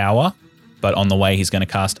tower, but on the way he's going to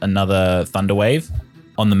cast another Thunder Wave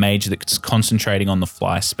on the mage that's concentrating on the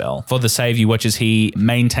fly spell. For the save, you watch as he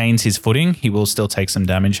maintains his footing. He will still take some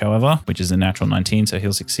damage, however, which is a natural 19, so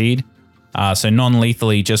he'll succeed. So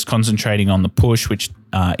non-lethally, just concentrating on the push, which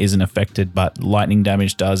isn't affected, but lightning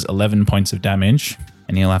damage does 11 points of damage,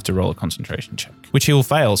 and he'll have to roll a concentration check, which he will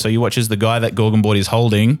fail. So you watch as the guy that Gorgonbord is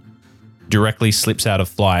holding directly slips out of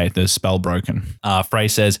fly, the spell broken. Frey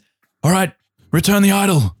says, all right, return the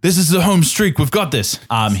idol. This is the home streak. We've got this.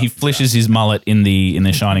 He flishes his mullet in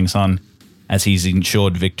the shining sun as he's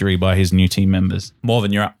ensured victory by his new team members.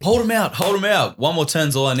 Morven, you're up. Hold him out. Hold him out. One more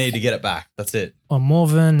turn's all I need to get it back. That's it. Well,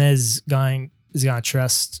 Morven is going to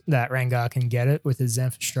trust that Rengar can get it with his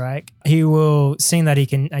Zenith Strike. He will, seeing that he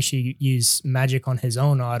can actually use magic on his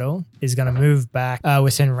own idol, is going to move back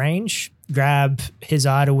within range, grab his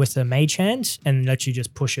idol with a mage hand, and let you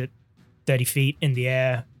just push it 30 feet in the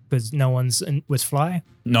air because no one's with fly.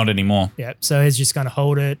 Not anymore. Yeah, so he's just going to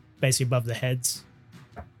hold it basically above the heads.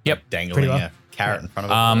 Yep. Dangling well. a carrot in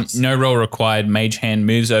front of it. No roll required. Mage hand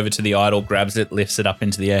moves over to the idol, grabs it, lifts it up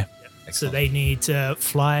into the air. So they need to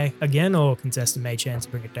fly again or contest a mage hand to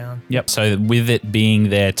bring it down. Yep. So with it being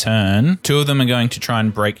their turn, two of them are going to try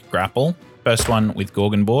and break grapple. First one with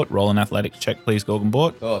Gorgonbort. Roll an athletics check, please,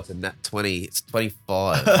 Gorgonbort. Oh, it's a nat 20. It's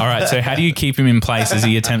 25. All right. So how do you keep him in place as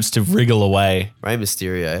he attempts to wriggle away? Rey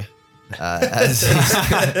Mysterio, as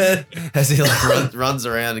he like runs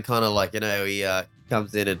around and kind of like, he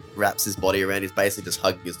comes in and wraps his body around. He's basically just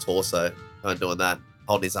hugging his torso, kind of doing that,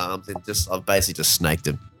 holding his arms, and I've basically just snaked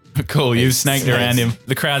him. Cool. You've snaked around him.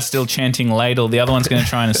 The crowd's still chanting ladle. The other one's going to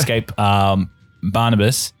try and escape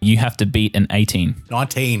Barnabas. You have to beat an 18.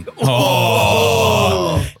 19.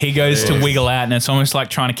 Oh. He goes to wiggle out, and it's almost like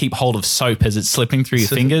trying to keep hold of soap as it's slipping through your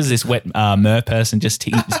fingers. This wet mer person just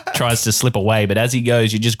tries to slip away, but as he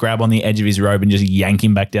goes, you just grab on the edge of his robe and just yank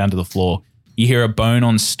him back down to the floor. You hear a bone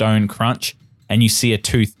on stone crunch, and you see a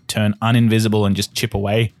tooth turn uninvisible and just chip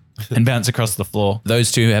away and bounce across the floor.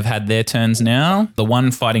 Those two have had their turns now. The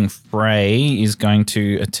one fighting Frey is going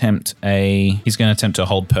to attempt to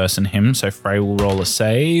hold person him. So Frey will roll a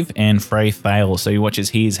save and Frey fails. So you watch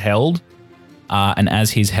as he is held. And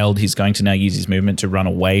as he's held, he's going to now use his movement to run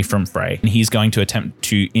away from Frey. And he's going to attempt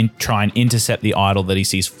to try and intercept the idol that he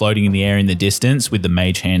sees floating in the air in the distance with the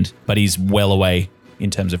mage hand, but he's well away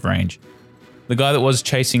in terms of range. The guy that was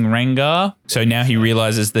chasing Rengar, so now he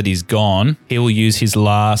realizes that he's gone. He will use his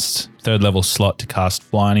last 3rd level slot to cast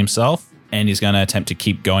Fly on himself, and he's going to attempt to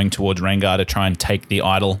keep going towards Rengar to try and take the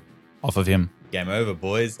idol off of him. Game over,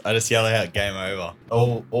 boys. I just yell out, game over.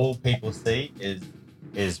 All people see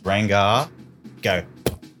is Rengar go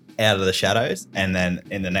out of the shadows, and then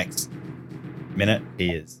in the next minute,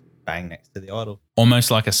 he is bang next to the idol.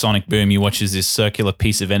 Almost like a sonic boom, you watch as this circular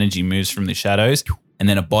piece of energy moves from the shadows, and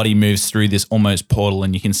then a body moves through this almost portal,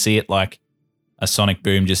 and you can see it like a sonic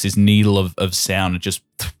boom, just this needle of sound. It just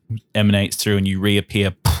emanates through, and you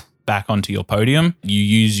reappear back onto your podium. You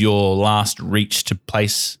use your last reach to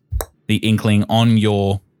place the Inkling on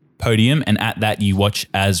your podium, and at that you watch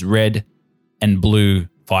as red and blue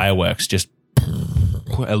fireworks just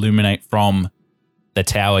illuminate from the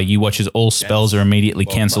tower. You watch as all spells are immediately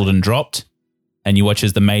cancelled and dropped. And you watch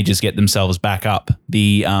as the mages get themselves back up.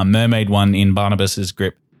 The mermaid one in Barnabas's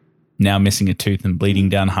grip, now missing a tooth and bleeding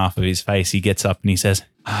down half of his face, he gets up and he says,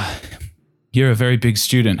 you're a very big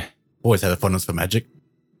student. Always had a fondness for magic.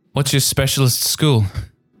 What's your specialist school?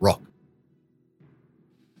 Rock.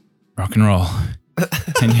 Rock and roll.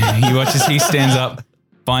 And you watch as he stands up,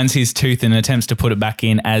 finds his tooth and attempts to put it back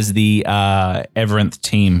in as the Everenth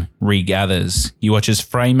team regathers. You watch as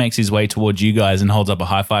Frey makes his way towards you guys and holds up a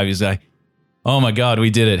high five. He's like, oh my God,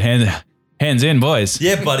 we did it. Hands in, boys.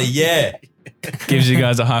 Yeah, buddy, yeah. Gives you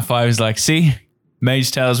guys a high five. He's like, see,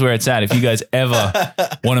 Mage Tower's where it's at. If you guys ever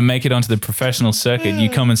want to make it onto the professional circuit, you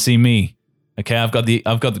come and see me. Okay, I've got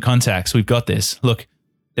the contacts. We've got this. Look,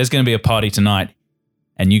 there's going to be a party tonight,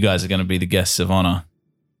 and you guys are going to be the guests of honor.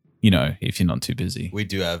 You know, if you're not too busy. We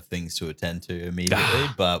do have things to attend to immediately,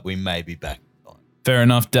 but we may be back in time. Fair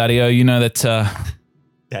enough, Daddy-O. You know that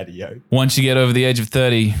Daddy-O. once you get over the age of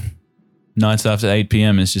 30, nights after 8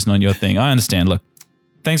 p.m. is just not your thing. I understand. Look,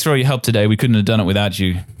 thanks for all your help today. We couldn't have done it without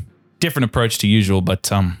you. Different approach to usual,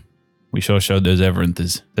 but we sure showed those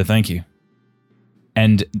evidences. So thank you.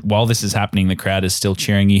 And while this is happening, the crowd is still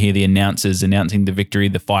cheering. You hear the announcers announcing the victory.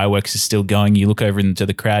 The fireworks is still going. You look over into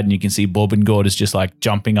the crowd and you can see Borbengord is just like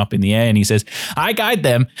jumping up in the air and he says, I guide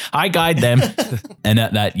them. I guide them. And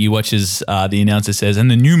at that, you watch as the announcer says, and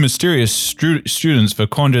the new mysterious students for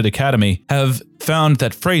Quandrid Academy have found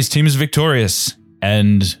that Frey's team is victorious.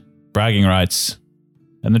 And bragging rights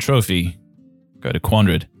and the trophy go to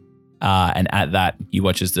Quandrid. And at that, you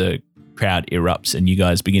watch as the crowd erupts and you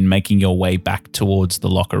guys begin making your way back towards the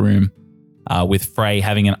locker room with Frey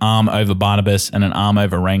having an arm over Barnabas and an arm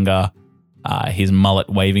over Rengar, his mullet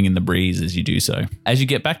waving in the breeze as you do so. As you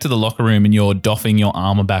get back to the locker room and you're doffing your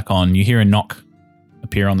armor back on, you hear a knock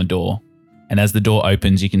appear on the door. And as the door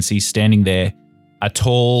opens, you can see standing there a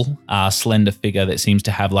tall, slender figure that seems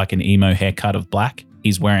to have like an emo haircut of black.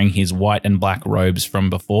 He's wearing his white and black robes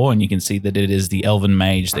from before, and you can see that it is the elven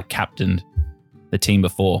mage that captained the team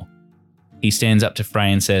before. He stands up to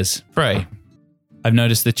Frey and says, Frey, I've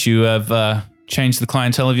noticed that you have changed the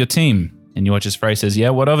clientele of your team. And you watch as Frey says, yeah,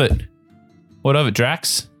 what of it? What of it,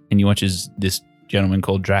 Drax? And you watch as this gentleman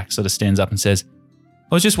called Drax sort of stands up and says,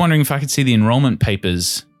 I was just wondering if I could see the enrollment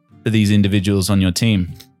papers for these individuals on your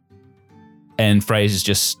team. And Frey is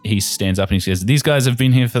just, he stands up and he says, these guys have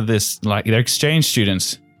been here for this, like they're exchange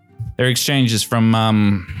students. They're exchanges from,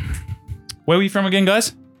 where were you from again,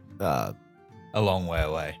 guys? A long way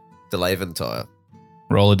away. Delaventire.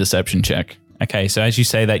 Roll a deception check. Okay, so as you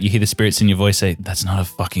say that, you hear the spirits in your voice say, that's not a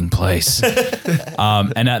fucking place.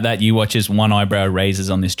 And at that, you watch as one eyebrow raises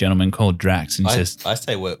on this gentleman called Drax and he says, I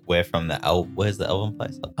say we're from where's the elven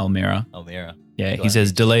place? Elmira. Elmira. Yeah, he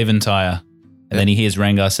says Delaventire. And then he hears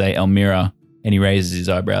Rengar say Elmira and he raises his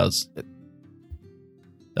eyebrows.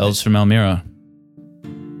 Elves from Elmira.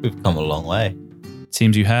 We've come a long way. It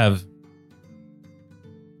seems you have.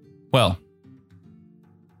 Well,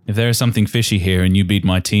 if there is something fishy here and you beat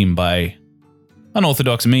my team by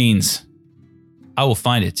unorthodox means, I will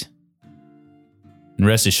find it. And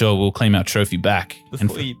rest assured, we'll claim our trophy back.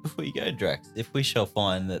 Before you go, Drax, if we shall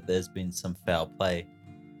find that there's been some foul play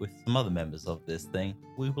with some other members of this thing,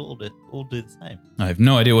 we will all do the same. I have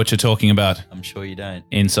no idea what you're talking about. I'm sure you don't.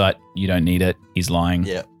 Insight, you don't need it. He's lying.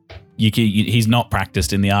 Yeah. He's not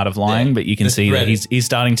practiced in the art of lying, but you can see that he's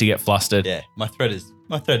starting to get flustered. Yeah, my threat is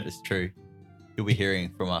true. You'll be hearing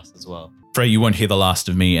from us as well. Frey, you won't hear the last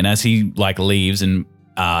of me. And as he like leaves and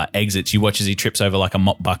exits, you watch as he trips over like a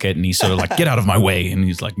mop bucket and he's sort of like, get out of my way. And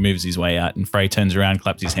he's like moves his way out. And Frey turns around,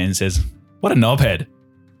 claps his hand and says, what a knobhead.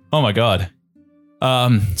 Oh my God.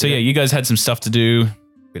 So yeah, you guys had some stuff to do.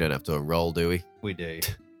 We don't have to roll, do we? We do.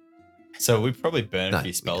 So we probably burned a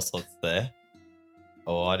few spell don't. slots there.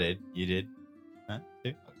 Oh, I did. You did. Huh?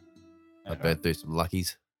 Too? I burned through some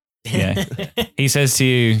luckies. Yeah. He says to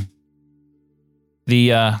you,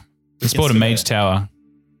 the sport of Mage Tower,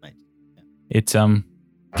 it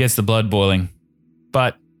gets the blood boiling,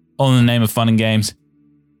 but all in the name of fun and games.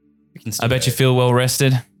 I bet you feel well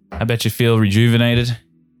rested. I bet you feel rejuvenated.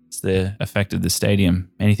 It's the effect of the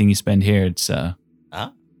stadium. Anything you spend here, it's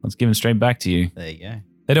given straight back to you. There you go.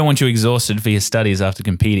 They don't want you exhausted for your studies after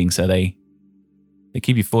competing, so they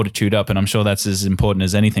keep your fortitude up, and I'm sure that's as important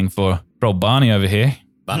as anything for old Barney over here.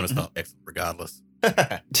 Barnabas felt excellent regardless.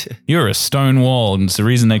 You're a stone wall, and it's the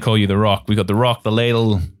reason they call you the Rock. We got the Rock, the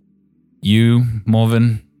Ladle, you,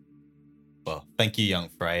 Morven. Well, thank you, young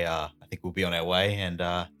Frey. I think we'll be on our way and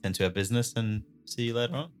tend to our business and see you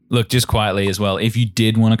later on. Look, just quietly as well, if you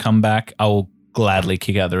did want to come back, I will gladly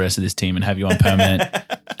kick out the rest of this team and have you on permanent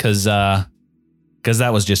because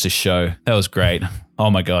that was just a show. That was great.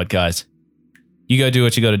 Oh my God, guys. You go do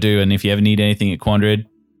what you got to do, and if you ever need anything at Quandrid,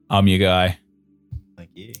 I'm your guy. Thank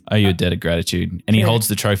you. Owe you a debt of gratitude. And he holds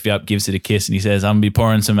the trophy up, gives it a kiss, and he says, I'm going to be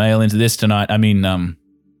pouring some ale into this tonight. I mean,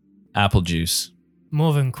 apple juice.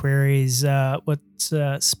 Morven queries, what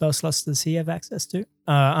spell slots does he have access to?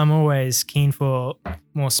 I'm always keen for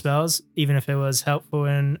more spells, even if it was helpful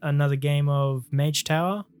in another game of Mage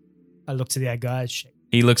Tower. I look to the guys.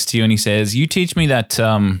 He looks to you and he says, you teach me that,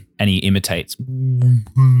 and he imitates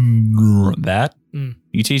that.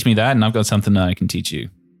 You teach me that and I've got something that I can teach you.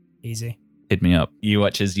 Easy. Hit me up. You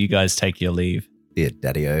watch as you guys take your leave. Yeah,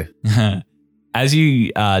 Daddy-O. As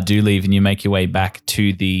you do leave and you make your way back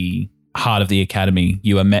to the heart of the academy,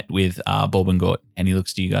 you are met with Borbengort, and he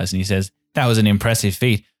looks to you guys and he says, "That was an impressive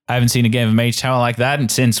feat. I haven't seen a game of Mage Tower like that and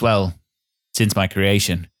since my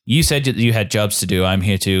creation. You said that you had jobs to do. I'm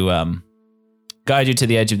here to guide you to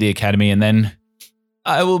the edge of the academy, and then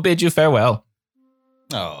I will bid you farewell."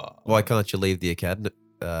 Oh, Why can't you leave the academy?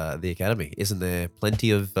 Isn't there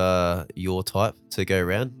plenty of your type to go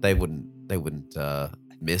around? They wouldn't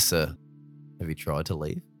miss a. Have you tried to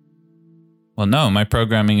leave? Well, no, my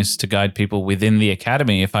programming is to guide people within the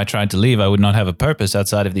academy. If I tried to leave, I would not have a purpose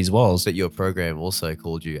outside of these walls. But your program also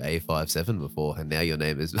called you A57 before, and now your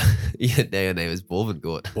name is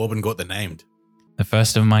Borbengort. Borbengort the named. The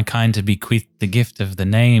first of my kind to bequeath the gift of the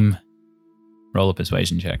name. Roll a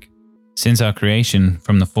persuasion check. Since our creation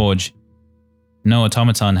from the forge, no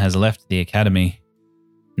automaton has left the academy.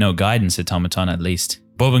 No guidance automaton, at least.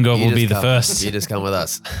 Borbengort will be the first. You just come with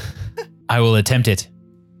us. I will attempt it.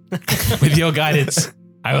 With your guidance,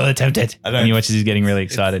 I will attempt it. And you watch as he's getting really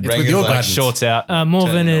excited. It's with your guidance. Shorts out.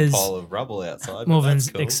 Morven turning a is pile of rubble outside. but Morven's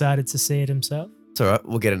that's cool. excited to see it himself. It's all right.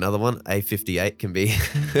 We'll get another one. A58 can be.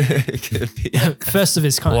 First of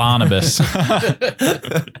his kind. Larnabas.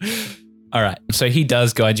 All right. So he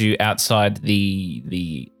does guide you outside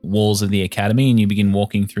the walls of the academy, and you begin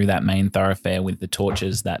walking through that main thoroughfare with the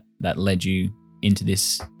torches that led you into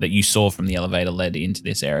this, that you saw from the elevator led into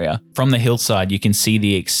this area. From the hillside, you can see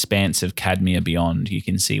the expanse of Cadmia beyond. You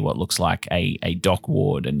can see what looks like a dock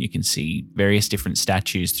ward, and you can see various different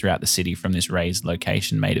statues throughout the city from this raised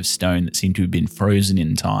location made of stone that seem to have been frozen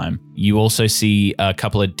in time. You also see a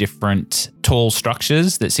couple of different tall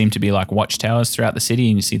structures that seem to be like watchtowers throughout the city,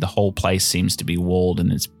 and you see the whole place seems to be walled,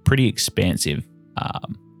 and it's pretty expansive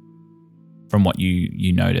from what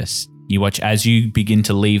you notice. You watch as you begin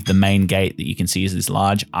to leave the main gate that you can see is this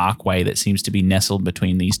large archway that seems to be nestled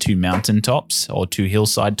between these two mountain tops or two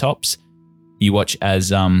hillside tops. You watch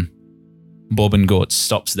as Borbengort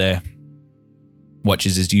stops there,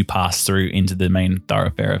 watches as you pass through into the main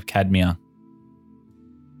thoroughfare of Cadmia.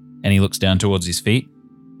 And he looks down towards his feet,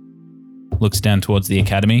 looks down towards the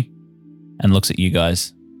academy, and looks at you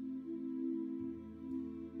guys.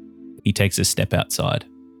 He takes a step outside.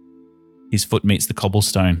 His foot meets the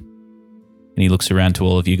cobblestone. And he looks around to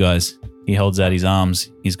all of you guys. He holds out his arms,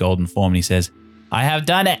 his golden form, and he says, "I have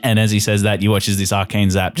done it." And as he says that, you watch as this arcane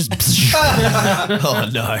zap just... Oh,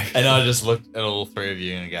 no. And I just looked at all three of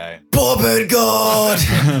you and go, Borbengort!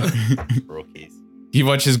 rookies. You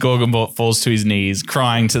watch as Gorgonbort falls to his knees,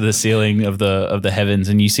 crying to the ceiling of the heavens,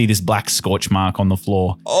 and you see this black scorch mark on the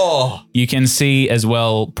floor. Oh, You can see as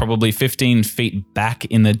well, probably 15 feet back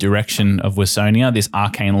in the direction of Wissonia, this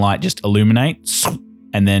arcane light just illuminates.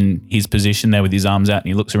 And then he's positioned there with his arms out, and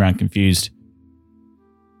he looks around confused.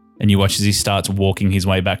 And you watch as he starts walking his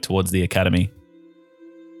way back towards the academy.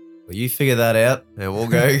 Well, you figure that out, and we'll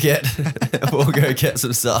go get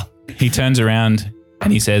some stuff. He turns around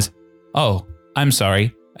and he says, "Oh, I'm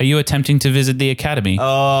sorry. Are you attempting to visit the academy?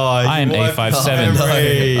 I am A57.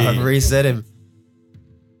 No, I've reset him.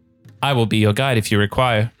 I will be your guide if you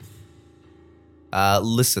require."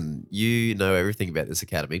 Listen, you know everything about this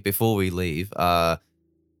academy. Before we leave,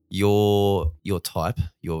 your type,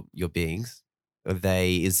 your beings,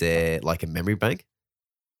 is there like a memory bank?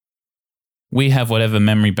 We have whatever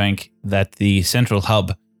memory bank that the central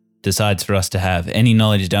hub decides for us to have. Any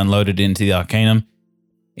knowledge downloaded into the Arcanum,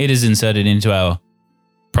 it is inserted into our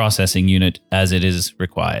processing unit as it is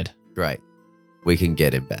required. Great. We can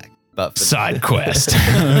get him back. But for Side quest.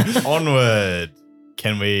 onward.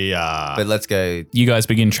 Can we? But let's go. You guys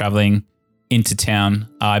begin traveling into town.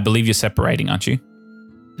 I believe you're separating, aren't you?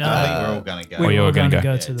 No, I think we're all gonna go. Or we you're were gonna going to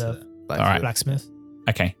go. go to the All right. blacksmith.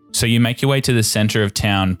 Okay. So you make your way to the center of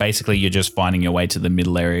town. Basically, you're just finding your way to the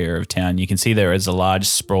middle area of town. You can see there is a large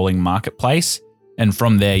sprawling marketplace. And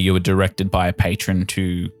from there, you were directed by a patron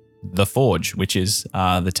to the Forge, which is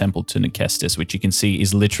the temple to Nikestis, which you can see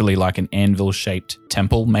is literally like an anvil-shaped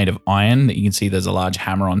temple made of iron. You can see there's a large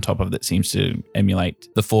hammer on top of it that seems to emulate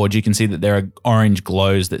the Forge. You can see that there are orange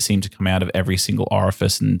glows that seem to come out of every single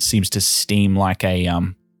orifice and seems to steam like a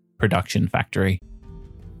production factory.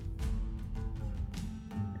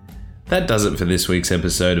 That does it for this week's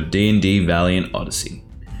episode of D&D Valiant Odyssey.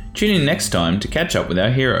 Tune in next time to catch up with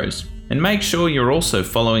our heroes. And make sure you're also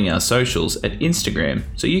following our socials at Instagram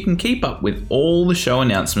so you can keep up with all the show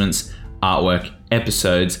announcements, artwork,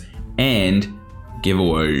 episodes, and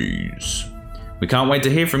giveaways. We can't wait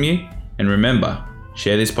to hear from you. And remember,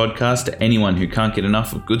 share this podcast to anyone who can't get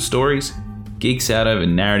enough of good stories, geeks out over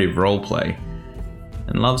narrative roleplay,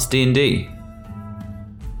 and loves D&D.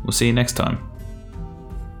 We'll see you next time.